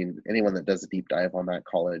is. I mean, anyone that does a deep dive on that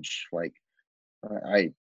college,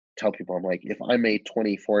 I tell people, I'm like, if I'm a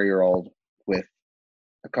 24-year-old with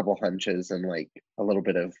a couple hunches and a little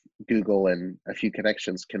bit of Google and a few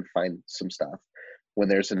connections, can find some stuff. When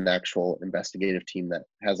there's an actual investigative team that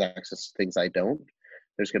has access to things I don't,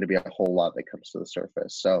 there's going to be a whole lot that comes to the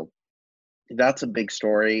surface. So that's a big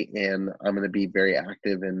story, and I'm going to be very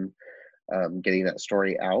active in getting that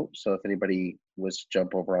story out. So if anybody was to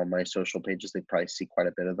jump over on my social pages, they'd probably see quite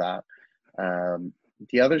a bit of that.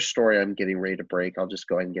 The other story I'm getting ready to break, I'll just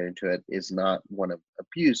go ahead and get into it, is not one of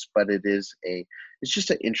abuse, but this is just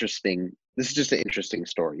an interesting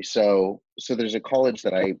story. So there's a college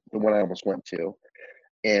the one I almost went to,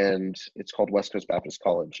 and it's called West Coast Baptist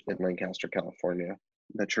College in Lancaster, California.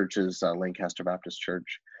 The church is Lancaster Baptist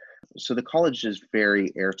Church. So the college is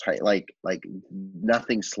very airtight. Like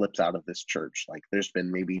nothing slips out of this church. Like there's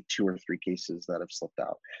been maybe 2 or 3 cases that have slipped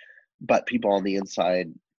out. But people on the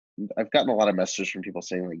inside, I've gotten a lot of messages from people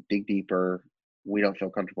saying like dig deeper. We don't feel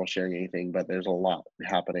comfortable sharing anything, but there's a lot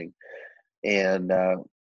happening. And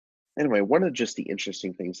anyway, one of just the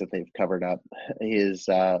interesting things that they've covered up is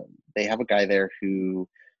they have a guy there who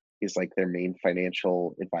is like their main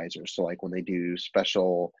financial advisor. So like when they do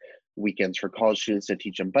special weekends for college students to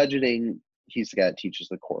teach them budgeting, he's the guy that teaches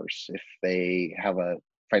the course. If they have a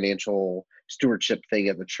financial stewardship thing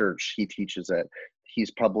at the church, he teaches it.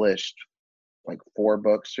 He's published like 4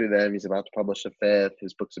 books through them. He's about to publish a 5th.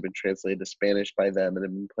 His books have been translated to Spanish by them and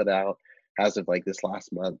have been put out as of like this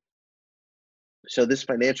last month. So this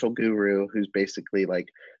financial guru, who's basically like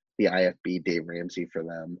the IFB Dave Ramsey for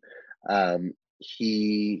them,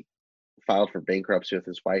 he filed for bankruptcy with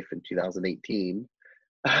his wife in 2018,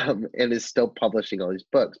 and is still publishing all these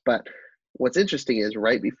books. But what's interesting is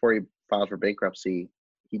right before he filed for bankruptcy,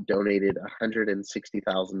 he donated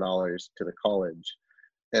 $160,000 to the college,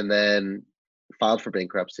 and then filed for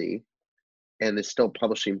bankruptcy, and is still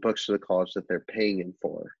publishing books to the college that they're paying him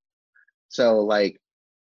for. So like,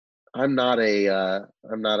 I'm not a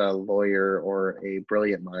lawyer or a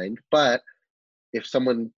brilliant mind, but if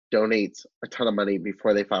someone donates a ton of money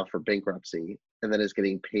before they file for bankruptcy and then is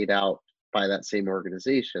getting paid out by that same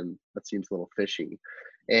organization, that seems a little fishy.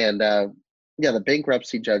 And yeah, the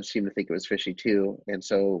bankruptcy judge seemed to think it was fishy too, and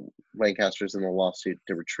so Lancaster's in a lawsuit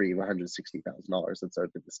to retrieve $160,000, and so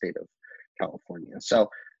did the state of California. So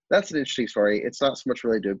that's an interesting story. It's not so much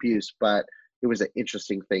related to abuse, but it was an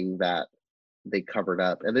interesting thing that they covered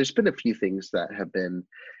up. And there's been a few things that have been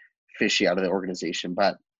fishy out of the organization,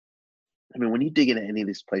 but I mean, when you dig into any of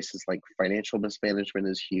these places, like financial mismanagement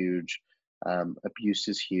is huge, abuse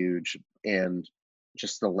is huge, and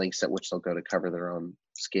just the lengths at which they'll go to cover their own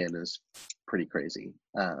skin is pretty crazy.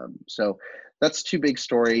 So that's 2 big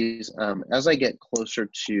stories. As I get closer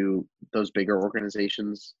to those bigger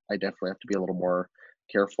organizations, I definitely have to be a little more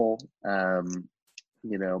careful.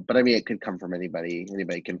 You know, but I mean, it could come from anybody.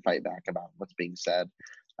 Anybody can fight back about what's being said.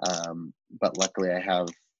 But luckily I have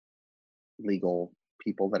legal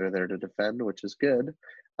people that are there to defend, which is good.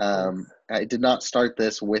 I did not start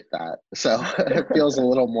this with that. So it feels a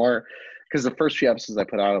little more, because the first few episodes I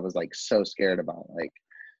put out, I was like so scared about like,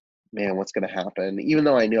 man, what's going to happen? Even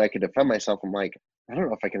though I knew I could defend myself, I'm like, I don't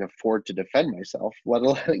know if I can afford to defend myself, let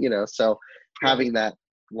alone, you know, so having that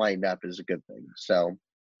lined up is a good thing. So,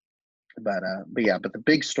 but yeah, but the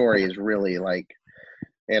big story is really like,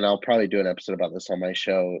 and I'll probably do an episode about this on my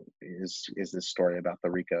show, is this story about the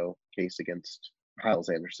RICO case against Hyles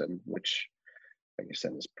Anderson, which, like I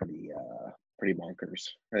said, is pretty bonkers.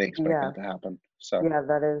 I didn't expect that to happen. So yeah,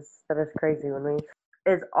 that is crazy.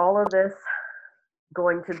 Is all of this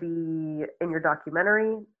going to be in your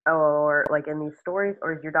documentary, or like in these stories,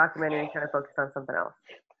 or is your documentary kind of focused on something else?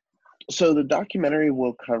 So the documentary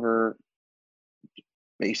will cover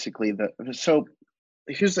basically so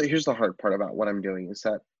here's the hard part about what I'm doing is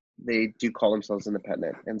that they do call themselves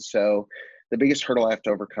independent, and so the biggest hurdle I have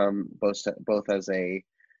to overcome, both as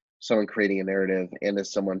someone creating a narrative and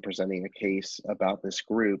as someone presenting a case about this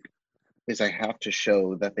group, is I have to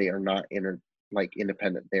show that they are not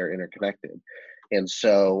independent, they're interconnected. And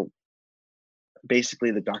so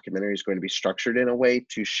basically the documentary is going to be structured in a way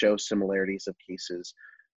to show similarities of cases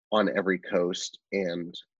on every coast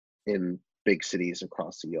and in big cities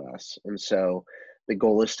across the US. And so the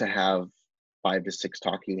goal is to have 5 to 6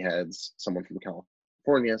 talking heads, someone from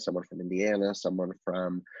California, someone from Indiana, someone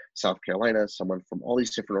from South Carolina, someone from all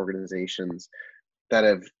these different organizations that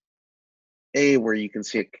have where you can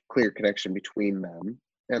see a clear connection between them,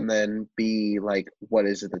 and then B, like, what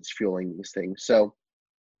is it that's fueling these things? So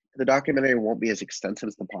the documentary won't be as extensive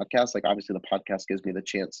as the podcast. Like, obviously the podcast gives me the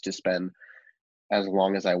chance to spend as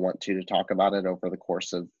long as I want to talk about it over the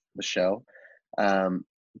course of the show.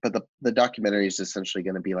 But the documentary is essentially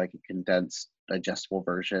going to be like a condensed, digestible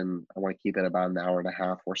version. I want to keep it about an hour and a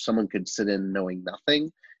half, where someone could sit in knowing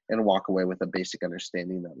nothing and walk away with a basic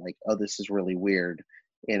understanding that, like, oh, this is really weird.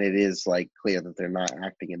 And it is like clear that they're not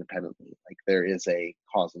acting independently. Like, there is a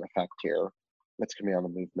cause and effect here that's going to be on the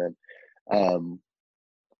movement.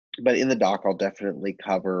 But in the doc, I'll definitely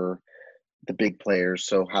cover the big players.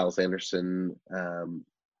 So Hyles Anderson,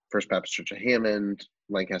 First Baptist Church of Hammond,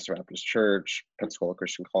 Lancaster Baptist Church, Pensacola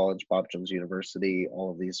Christian College, Bob Jones University,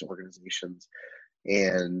 all of these organizations.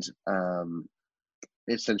 And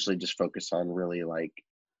essentially just focus on really like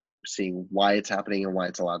seeing why it's happening and why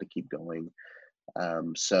it's allowed to keep going.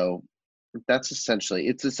 So it's essentially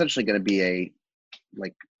going to be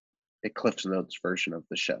a Cliff Notes version of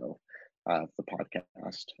the show. the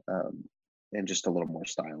podcast, and just a little more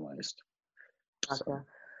stylized. Gotcha. So,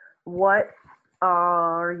 What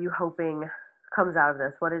are you hoping comes out of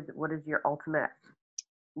this? What is your ultimate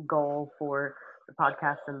goal for the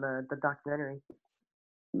podcast and the documentary?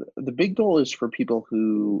 the big goal is for people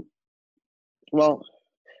who, well,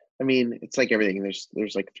 I mean, it's like everything.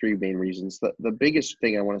 There's like three main reasons. The biggest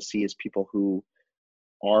thing I want to see is people who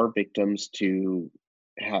are victims to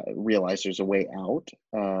realize there's a way out,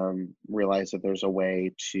 realize that there's a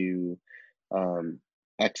way to um,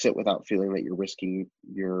 exit without feeling that you're risking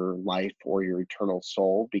your life or your eternal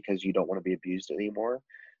soul because you don't want to be abused anymore.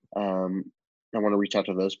 Um, I want to reach out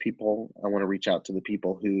to those people. I want to reach out to the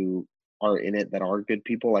people who are in it that are good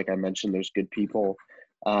people. Like I mentioned, there's good people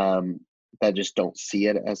um, that just don't see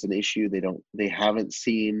it as an issue. They haven't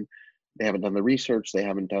seen, they haven't done the research,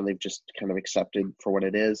 they've just kind of accepted for what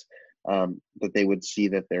it is. That they would see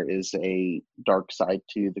that there is a dark side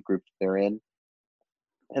to the group that they're in.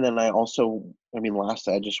 And then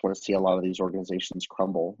lastly, I just want to see a lot of these organizations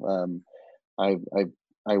crumble.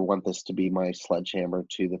 I want this to be my sledgehammer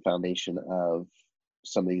to the foundation of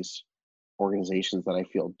some of these organizations that I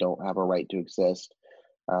feel don't have a right to exist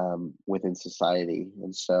within society.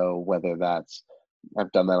 And so whether that's,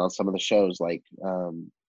 I've done that on some of the shows, like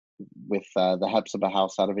with the Hepzibah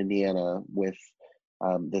House out of Indiana, with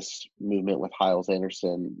this movement with Hyles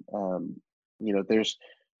Anderson. There's,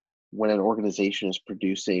 when an organization is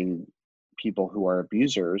producing people who are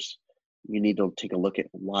abusers, you need to take a look at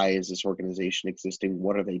why is this organization existing?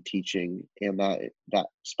 What are they teaching? And that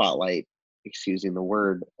spotlight, excusing the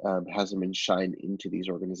word, hasn't been shined into these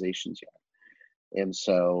organizations yet. And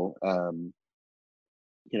so,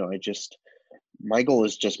 my goal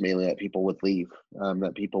is just mainly that people would leave,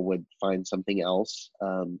 that people would find something else,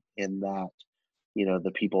 and that,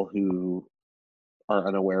 the people who are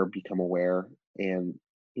unaware become aware. And,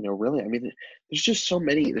 really, I mean, there's so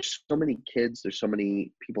many kids, there's so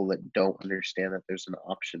many people that don't understand that there's an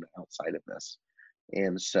option outside of this.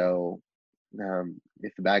 And so,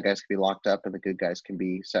 if the bad guys can be locked up and the good guys can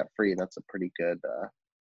be set free, that's a pretty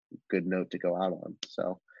good note to go out on.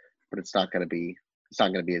 So, but it's not going to be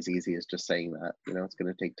as easy as just saying that. It's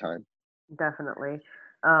going to take time. Definitely.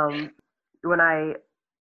 When I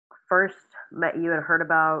first met you and heard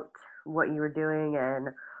about what you were doing and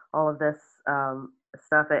all of this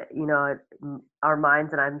stuff, our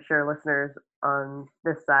minds, and I'm sure listeners on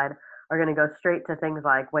this side, are going to go straight to things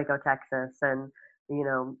like Waco, Texas, and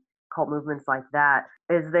cult movements like that.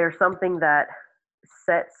 Is there something that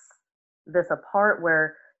sets this apart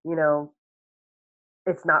where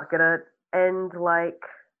it's not going to end like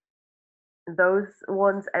those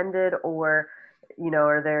ones ended, or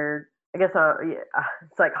are there, I guess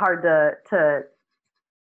it's like hard to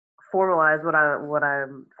formalize what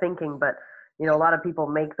I'm thinking, but a lot of people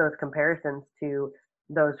make those comparisons to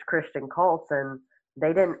those Christian cults, and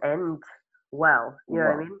they didn't end well. You know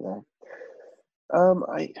what I mean?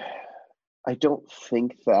 Yeah. I don't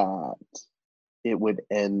think that it would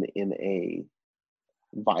end in a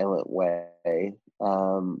violent way.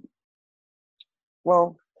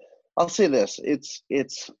 Well, I'll say this: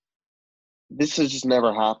 this has just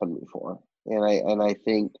never happened before, and I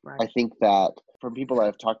think Right. I think that from people that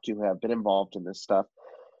I've talked to who have been involved in this stuff,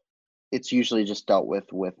 it's usually just dealt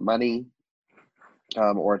with money,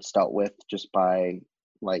 or it's dealt with just by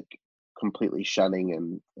like completely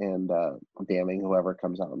shunning and damning whoever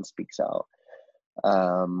comes out and speaks out.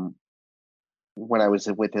 When I was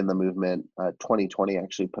within the movement, 2020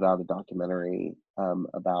 actually put out a documentary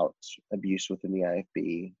about abuse within the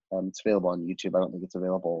IFB. It's available on YouTube. I don't think it's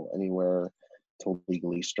available anywhere to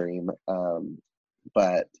legally stream.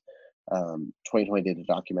 But 2020 did a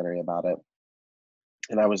documentary about it.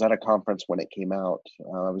 And I was at a conference when it came out.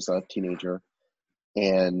 I was a teenager,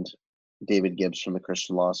 and David Gibbs from the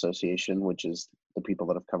Christian Law Association, which is the people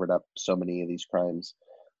that have covered up so many of these crimes,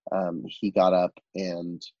 he got up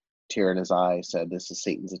and, tear in his eye, said, "This is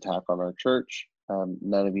Satan's attack on our church.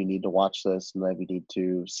 None of you need to watch this. None of you need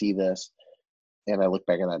to see this." And I look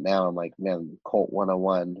back at that now, I'm like, man, Cult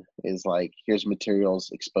 101 is like, here's materials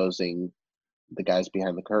exposing the guys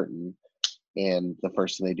behind the curtain, and the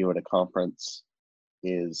first thing they do at a conference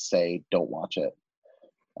is say, don't watch it.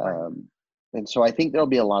 Right. And so I think there'll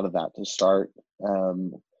be a lot of that to start.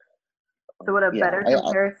 So would a better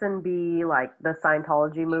comparison be like the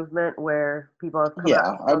Scientology movement, where people have come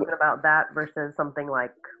out and spoken about that, versus something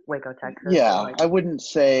like Waco, Texas? Yeah, I wouldn't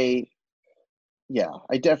say,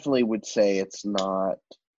 I definitely would say it's not,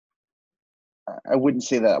 I wouldn't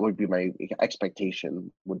say that would be my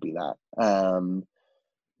expectation would be that.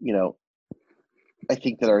 I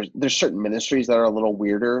think that there's certain ministries that are a little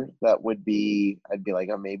weirder that would be, I'd be like,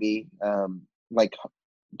 oh, maybe, like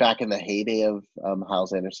back in the heyday of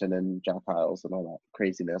Hyles Anderson and Jack Hyles and all that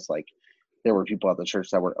craziness, like there were people at the church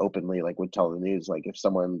that were openly like would tell the news, like if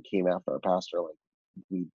someone came after our pastor, like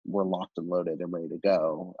we were locked and loaded and ready to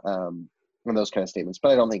go, and those kind of statements.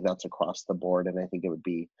 But I don't think that's across the board, and I think it would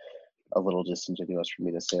be a little disingenuous for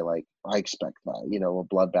me to say like I expect that, you know,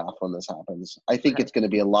 a bloodbath when this happens. I think it's going to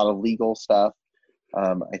be a lot of legal stuff.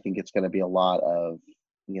 I think it's going to be a lot of,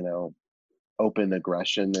 you know, open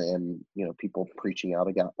aggression and, you know, people preaching out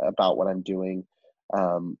about what I'm doing.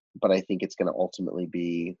 But I think it's going to ultimately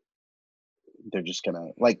be, they're just going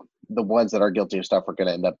to, like, the ones that are guilty of stuff are going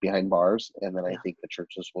to end up behind bars. And then I think the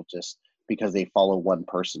churches will just, because they follow one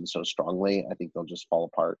person so strongly, I think they'll just fall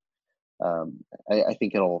apart. I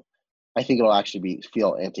think it'll actually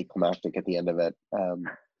feel anticlimactic at the end of it,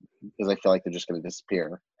 because I feel like they're just going to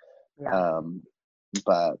disappear. Yeah.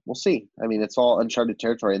 But we'll see. I mean, it's all uncharted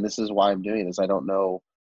territory, and this is why I'm doing this. I don't know.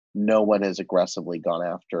 No one has aggressively gone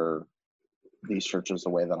after these churches the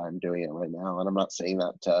way that I'm doing it right now, and I'm not saying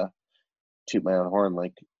that to toot my own horn.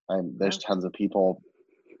 Like, there's tons of people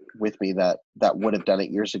with me that would have done it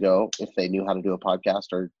years ago if they knew how to do a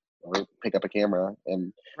podcast or pick up a camera.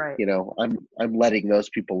 And you know, I'm letting those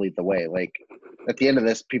people lead the way. Like, at the end of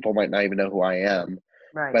this, people might not even know who I am,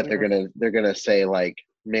 but they're gonna say like,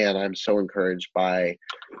 man, I'm so encouraged by,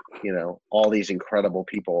 you know, all these incredible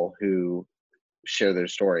people who share their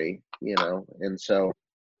story, you know. And so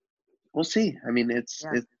we'll see. I mean, it's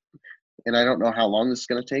and I don't know how long this is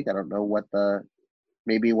going to take. I don't know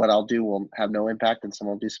maybe what I'll do will have no impact, and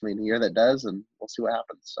someone will do something in a year that does, and we'll see what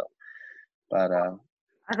happens. So, but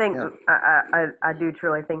I think I do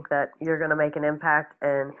truly think that you're going to make an impact,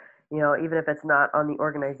 and you know, even if it's not on the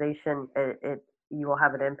organization, you will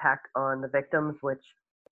have an impact on the victims, which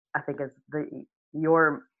I think is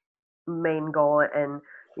your main goal. And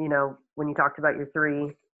you know, when you talked about your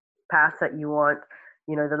 3 paths that you want,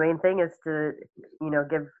 you know, the main thing is to, you know,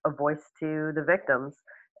 give a voice to the victims,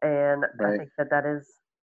 and I think that is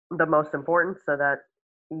the most important. So that,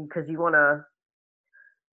 because you don't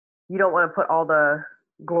want to put all the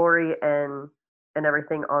glory and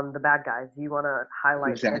everything on the bad guys. You want to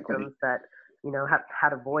highlight victims that, you know, have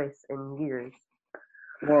had a voice in years.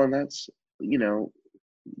 Well, and that's, you know,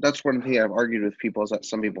 that's one thing I've argued with people, is that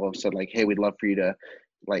some people have said like, hey, we'd love for you to,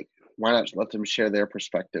 like, why not let them share their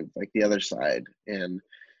perspective, like the other side? And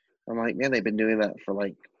I'm like, man, they've been doing that for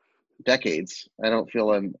like decades. I don't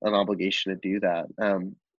feel an obligation to do that.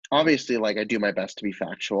 Obviously, like, I do my best to be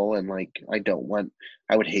factual, and like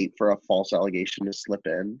I would hate for a false allegation to slip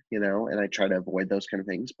in, you know, and I try to avoid those kind of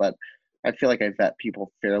things. But I feel like I vet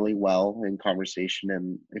people fairly well in conversation,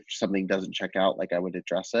 and if something doesn't check out, like, I would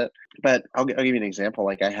address it. But I'll give you an example.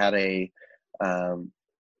 Like, I had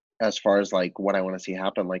as far as like what I want to see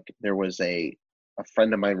happen, like there was a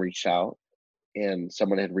friend of mine reached out, and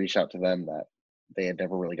someone had reached out to them that they had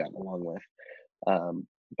never really gotten along with.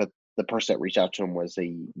 But the person that reached out to him was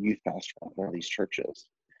a youth pastor at one of these churches.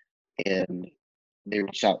 And they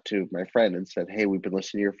reached out to my friend and said, hey, we've been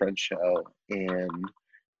listening to your friend's show, and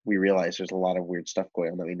we realized there's a lot of weird stuff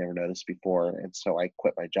going on that we never noticed before. And so I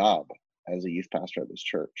quit my job as a youth pastor at this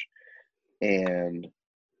church. And,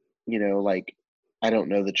 you know, like, I don't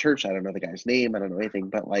know the church, I don't know the guy's name, I don't know anything,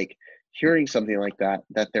 but like, hearing something like that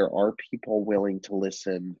there are people willing to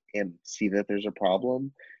listen and see that there's a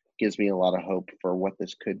problem, gives me a lot of hope for what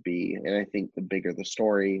this could be. And I think the bigger the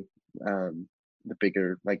story, the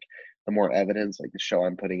bigger, like, the more evidence, like the show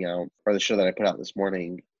I'm putting out, or the show that I put out this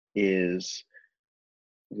morning, is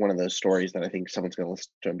one of those stories that I think someone's going to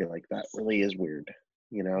listen to and be like, that really is weird.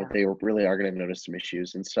 You know, they really are going to notice some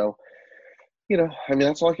issues. And so, you know, I mean,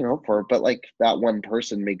 that's all I can hope for. But like, that one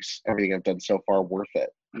person makes everything I've done so far worth it,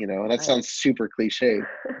 you know. And that sounds super cliche,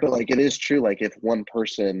 but like, it is true. Like, if one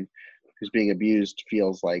person who's being abused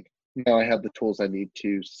feels like, now I have the tools I need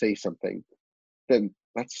to say something, then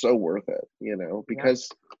that's so worth it, you know. Because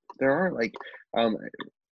there are, like,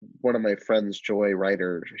 one of my friends, Joy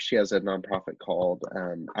Ryder, she has a nonprofit called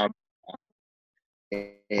Out,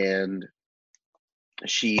 and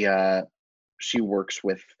she works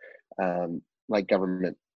with like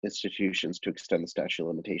government institutions to extend the statute of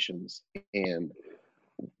limitations. And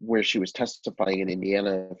where she was testifying in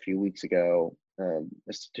Indiana a few weeks ago,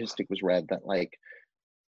 a statistic was read that, like,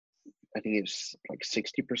 I think it's like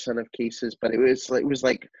 60% of cases, but it was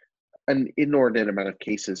like an inordinate amount of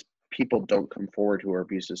cases, people don't come forward who are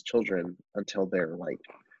abused as children until they're like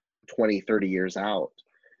 20, 30 years out.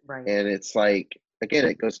 Right. And it's like, again,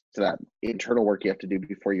 it goes to that internal work you have to do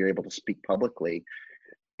before you're able to speak publicly.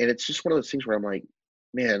 And it's just one of those things where I'm like,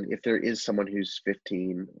 man, if there is someone who's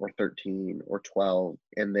 15 or 13 or 12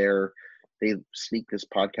 and they sneak this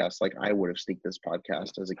podcast like I would have sneaked this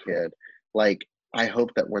podcast as a kid, like I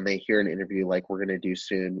hope that when they hear an interview like we're going to do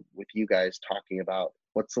soon with you guys talking about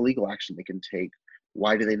what's the legal action they can take,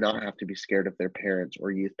 why do they not have to be scared of their parents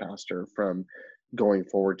or youth pastor from going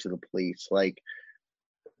forward to the police, like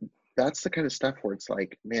that's the kind of stuff where it's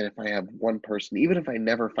like, man, if I have one person, even if I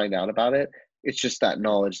never find out about it, it's just that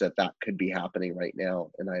knowledge that that could be happening right now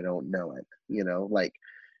and I don't know it, like,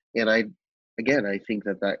 and again, I think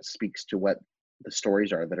that that speaks to what the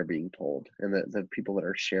stories are that are being told and the people that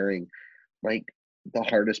are sharing, like, the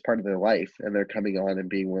hardest part of their life, and they're coming on and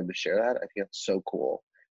being willing to share that. I think that's so cool.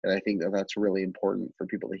 And I think that that's really important for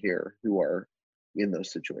people to hear who are in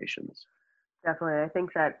those situations. Definitely. I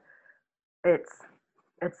think that it's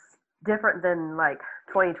different than like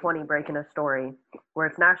 2020 breaking a story where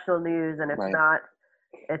it's national news and Right.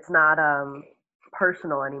 it's not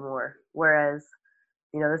personal anymore. Whereas,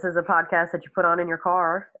 this is a podcast that you put on in your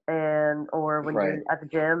car or when Right. you're at the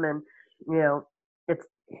gym, and it's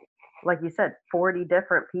like you said, 40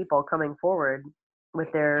 different people coming forward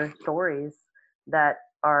with their stories that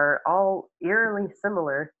are all eerily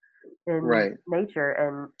similar in Right. nature,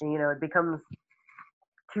 and it becomes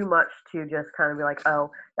too much to just kind of be like, oh,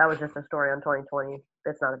 that was just a story on 2020.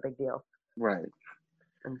 It's not a big deal. Right.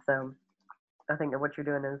 And so I think that what you're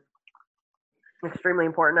doing is extremely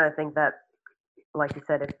important. I think that, like you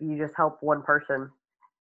said, if you just help one person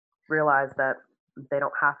realize that they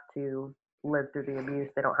don't have to live through the abuse,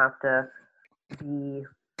 they don't have to be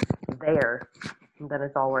there, then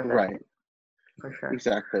it's all worth it. Right. For sure.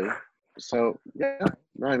 Exactly. So, yeah,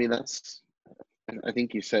 no, I mean, I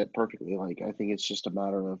think you said it perfectly. Like, I think it's just a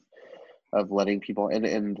matter of letting people, and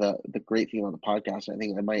the great thing on the podcast, I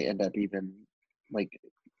think I might end up even like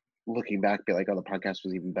looking back, be like, oh, the podcast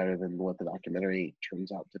was even better than what the documentary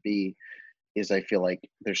turns out to be, is I feel like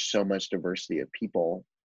there's so much diversity of people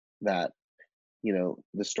that,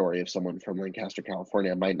 the story of someone from Lancaster,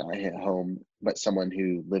 California might not hit home, but someone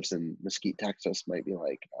who lives in Mesquite, Texas might be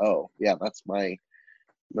like, oh, yeah, that's my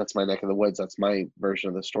neck of the woods. That's my version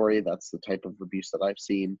of the story. That's the type of abuse that I've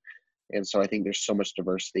seen. And so I think there's so much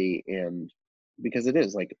diversity, and because it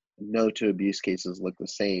is like no two abuse cases look the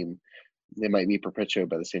same. They might be perpetuated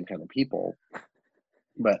by the same kind of people,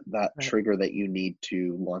 but that Right. trigger that you need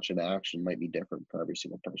to launch an action might be different for every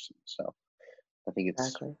single person. So I think it's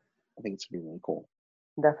Exactly. gonna be really cool.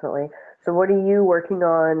 Definitely. So what are you working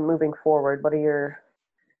on moving forward? What are your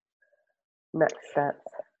next steps?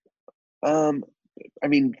 I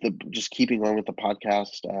mean, just keeping on with the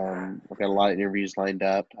podcast. I've got a lot of interviews lined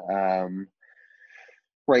up.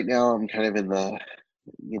 Right now, I'm kind of in the,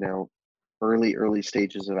 early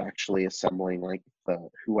stages of actually assembling like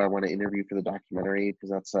who I want to interview for the documentary, because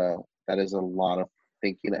that is a lot of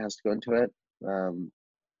thinking that has to go into it.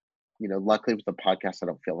 Luckily with the podcast, I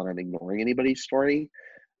don't feel that I'm ignoring anybody's story.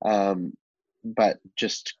 But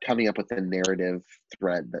just coming up with a narrative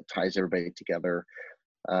thread that ties everybody together.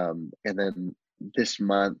 And then this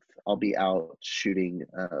month I'll be out shooting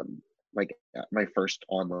like my first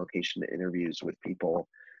on location interviews with people.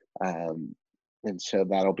 And so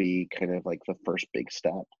that'll be kind of like the first big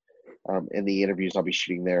step. And the interviews I'll be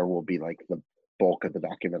shooting there will be like the bulk of the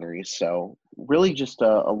documentary. So really just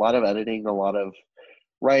a lot of editing, a lot of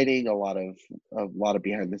writing, a lot of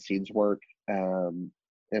behind the scenes work. And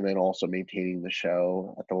then also maintaining the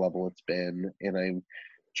show at the level it's been. And I'm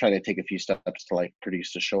trying to take a few steps to like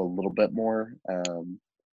produce the show a little bit more.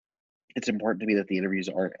 It's important to me that the interviews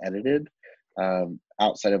aren't edited.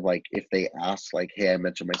 Outside of like if they ask like, hey, I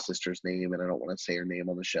mentioned my sister's name and I don't want to say her name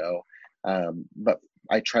on the show. But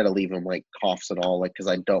I try to leave them like coughs and all, like, because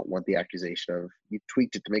I don't want the accusation of you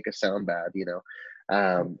tweaked it to make us sound bad,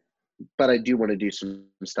 but I do want to do some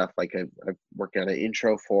stuff like I've worked on an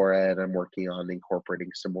intro for it. I'm working on incorporating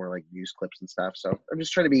some more like news clips and stuff. So I'm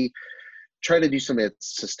just trying to do something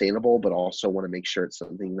that's sustainable, but also want to make sure it's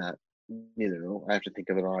something that, I have to think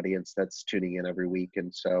of an audience that's tuning in every week.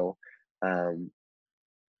 And so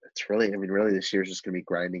it's really, really this year's just going to be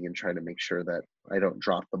grinding and trying to make sure that I don't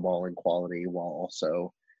drop the ball in quality while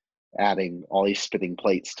also adding all these spinning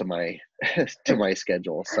plates to my to my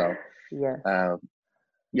schedule. So Yeah.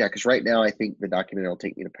 yeah, because right now I think the documentary will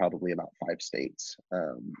take me to probably about 5 states,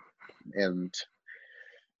 and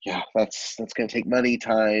yeah, that's going to take money,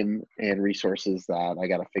 time, and resources that I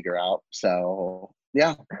got to figure out. So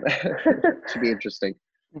yeah, should be interesting.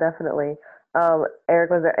 Definitely.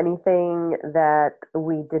 Eric, was there anything that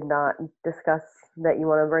we did not discuss that you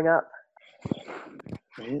want to bring up?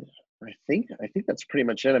 I think that's pretty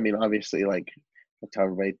much it. I mean, obviously, like, I'll tell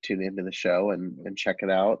everybody tune into the show and check it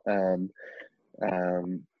out.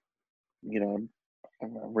 um, you know,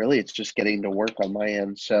 really it's just getting to work on my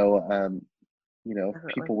end. So, if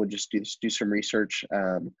Definitely. people would just do some research,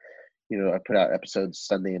 I put out episodes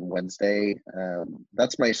Sunday and Wednesday.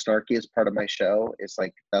 That's my snarkiest part of my show. It's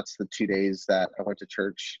like, that's the 2 days that I went to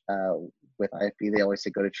church with IFB. They always say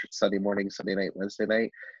go to church Sunday morning, Sunday night, Wednesday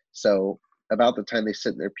night. So about the time they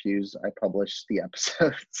sit in their pews, I publish the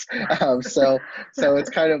episodes. So it's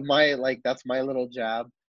kind of that's my little jab.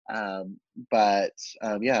 But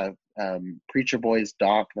yeah, Preacher Boys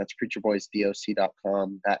Doc, that's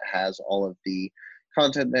preacherboysdoc.com. That has all of the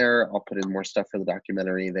content there. I'll put in more stuff for the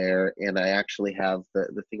documentary there. And I actually have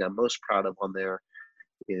the thing I'm most proud of on there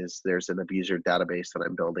is there's an abuser database that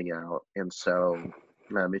I'm building out. And so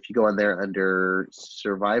if you go on there under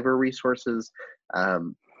survivor resources,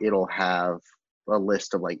 it'll have a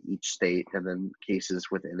list of like each state and then cases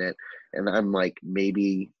within it. And I'm like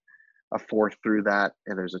maybe a fourth through that,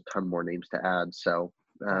 and there's a ton more names to add. So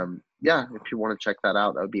yeah, if you want to check that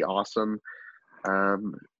out, that would be awesome.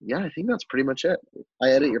 Yeah, I think that's pretty much it. I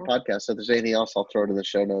edit your podcast, so if there's anything else, I'll throw it in the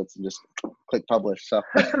show notes and just click publish. So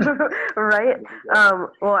right.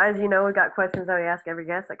 Well, as you know, we've got questions that we ask every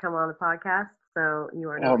guest that come on the podcast. So you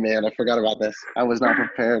are. Oh man, I forgot about this. I was not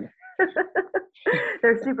prepared.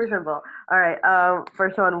 They're super simple. All right.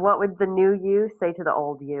 First one. What would the new you say to the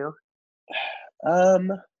old you? I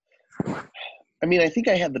mean, I think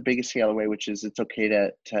I have the biggest thing out of the way, which is it's okay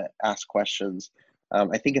to ask questions.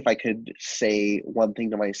 I think if I could say one thing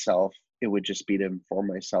to myself, it would just be to inform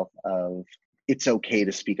myself of it's okay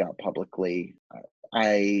to speak out publicly.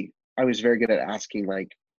 I was very good at asking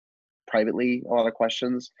like privately a lot of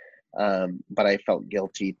questions, but I felt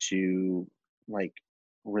guilty to like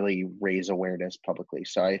really raise awareness publicly.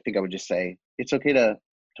 So I think I would just say it's okay to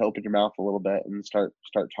open your mouth a little bit and start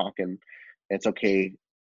talking. It's okay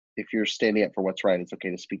if you're standing up for what's right. It's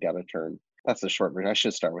okay to speak out of turn. That's the short version. I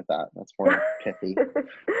should start with that. That's more pithy.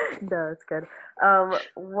 No, it's good.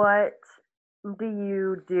 What do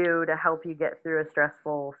you do to help you get through a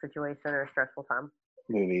stressful situation or a stressful time?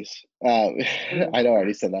 Movies. I know I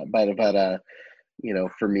already said that, but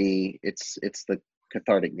for me, it's the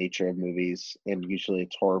cathartic nature of movies, and usually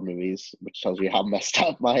it's horror movies, which tells you how messed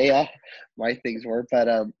up my my things were. But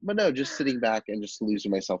no, just sitting back and just losing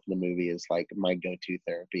myself in the movie is like my go-to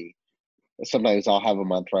therapy. Sometimes I'll have a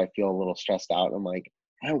month where I feel a little stressed out. I'm like,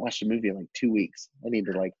 I haven't watched a movie in like 2 weeks. I need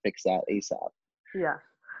to like fix that ASAP. Yeah.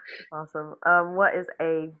 Awesome. What is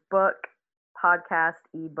a book, podcast,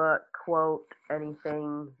 ebook, quote,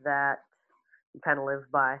 anything that you kind of live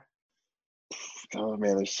by? Oh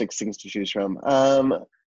man, there's 6 things to choose from.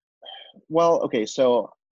 Well, okay,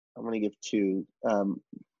 so I'm gonna give two.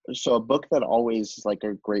 So a book that always is like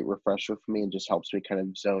a great refresher for me and just helps me kind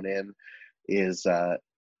of zone in is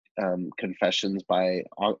Confessions by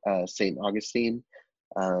Saint Augustine,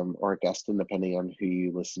 or Augustine, depending on who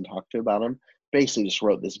you listen talk to about him. Basically, just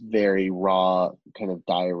wrote this very raw kind of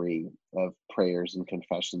diary of prayers and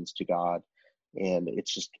confessions to God, and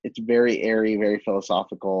it's very airy, very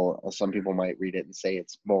philosophical. Some people might read it and say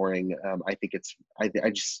it's boring. I think I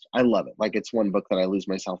love it. Like, it's one book that I lose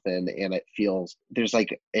myself in, and it feels there's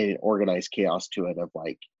like an organized chaos to it of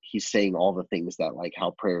like he's saying all the things that like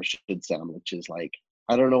how prayer should sound, which is like,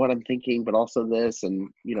 I don't know what I'm thinking, but also this, and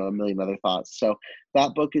a million other thoughts. So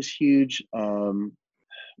that book is huge. I'm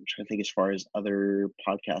trying to think as far as other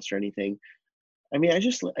podcasts or anything. I mean, I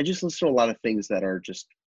just listen to a lot of things that are just.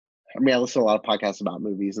 I mean, I listen to a lot of podcasts about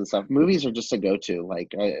movies and stuff. Movies are just a go-to.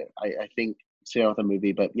 Like, I think sit down with a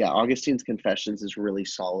movie, but yeah, Augustine's Confessions is really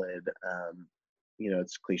solid.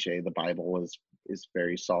 It's cliche. The Bible is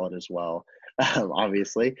very solid as well.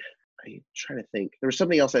 Obviously, I'm trying to think. There was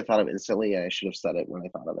something else I thought of instantly. And I should have said it when I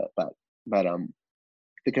thought of it, but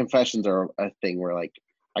the Confessions are a thing where like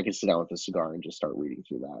I can sit down with a cigar and just start reading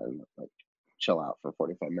through that and like chill out for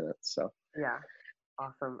 45 minutes. So yeah,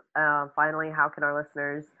 awesome. Finally, how can our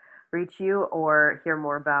listeners reach you or hear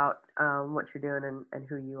more about what you're doing and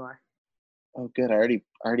who you are? Oh, good. I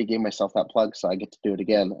already gave myself that plug, so I get to do it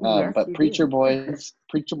again. Yes, But you Preacher do. Boys,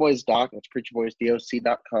 Preacher Boys Doc, that's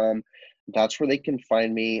preacherboysdoc.com. That's where they can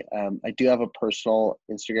find me. I do have a personal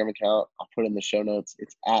Instagram account. I'll put in the show notes.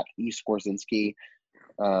 It's at @eSkorzinski.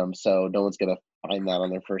 So no one's gonna find that on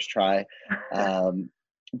their first try.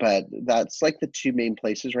 But that's like the two main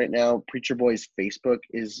places right now. Preacher Boys Facebook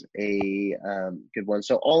is a good one.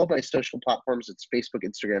 So all of my social platforms, it's Facebook,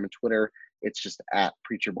 Instagram, and Twitter. It's just at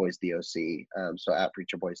Preacher Boys DOC. So at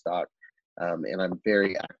Preacher Boys Doc. And I'm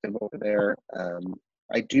very active over there.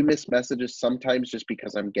 I do miss messages sometimes just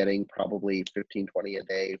because I'm getting probably 15, 20 a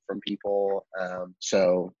day from people.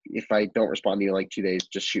 So if I don't respond to you in like 2 days,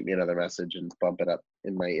 just shoot me another message and bump it up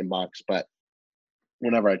in my inbox. But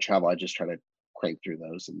whenever I travel, I just try to crank through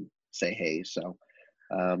those and say hey. So,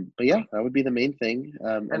 but yeah, that would be the main thing.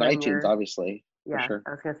 And iTunes, obviously, for sure.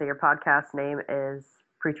 I was going to say your podcast name is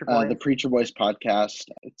Preacher The Boys. Preacher Boys podcast.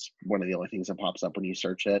 It's one of the only things that pops up when you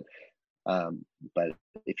search it. But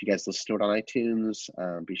if you guys listen to it on iTunes,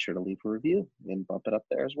 be sure to leave a review and bump it up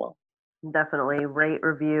there as well. Definitely rate,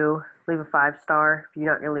 review, leave a 5-star. If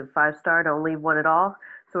you're not going to leave a 5-star, don't leave one at all.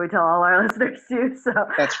 So we tell all our listeners to. So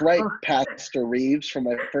that's right. Pastor Reeves from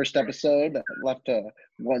my first episode left a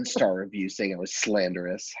 1-star review saying I was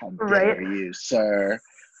slanderous. How dare you, sir?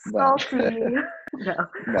 Salty.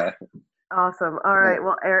 No. Awesome. All right.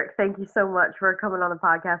 Well, Eric, thank you so much for coming on the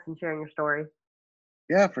podcast and sharing your story.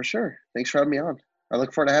 Yeah, for sure. Thanks for having me on. I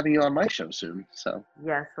look forward to having you on my show soon. So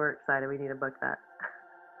yes, we're excited. We need to book that.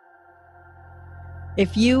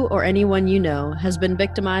 If you or anyone you know has been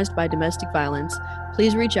victimized by domestic violence,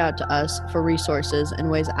 please reach out to us for resources and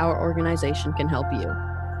ways our organization can help you.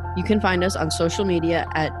 You can find us on social media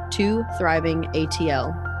at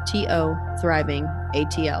 2ThrivingATL, TO Thriving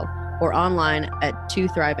ATL, or online at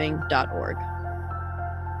twothriving.org.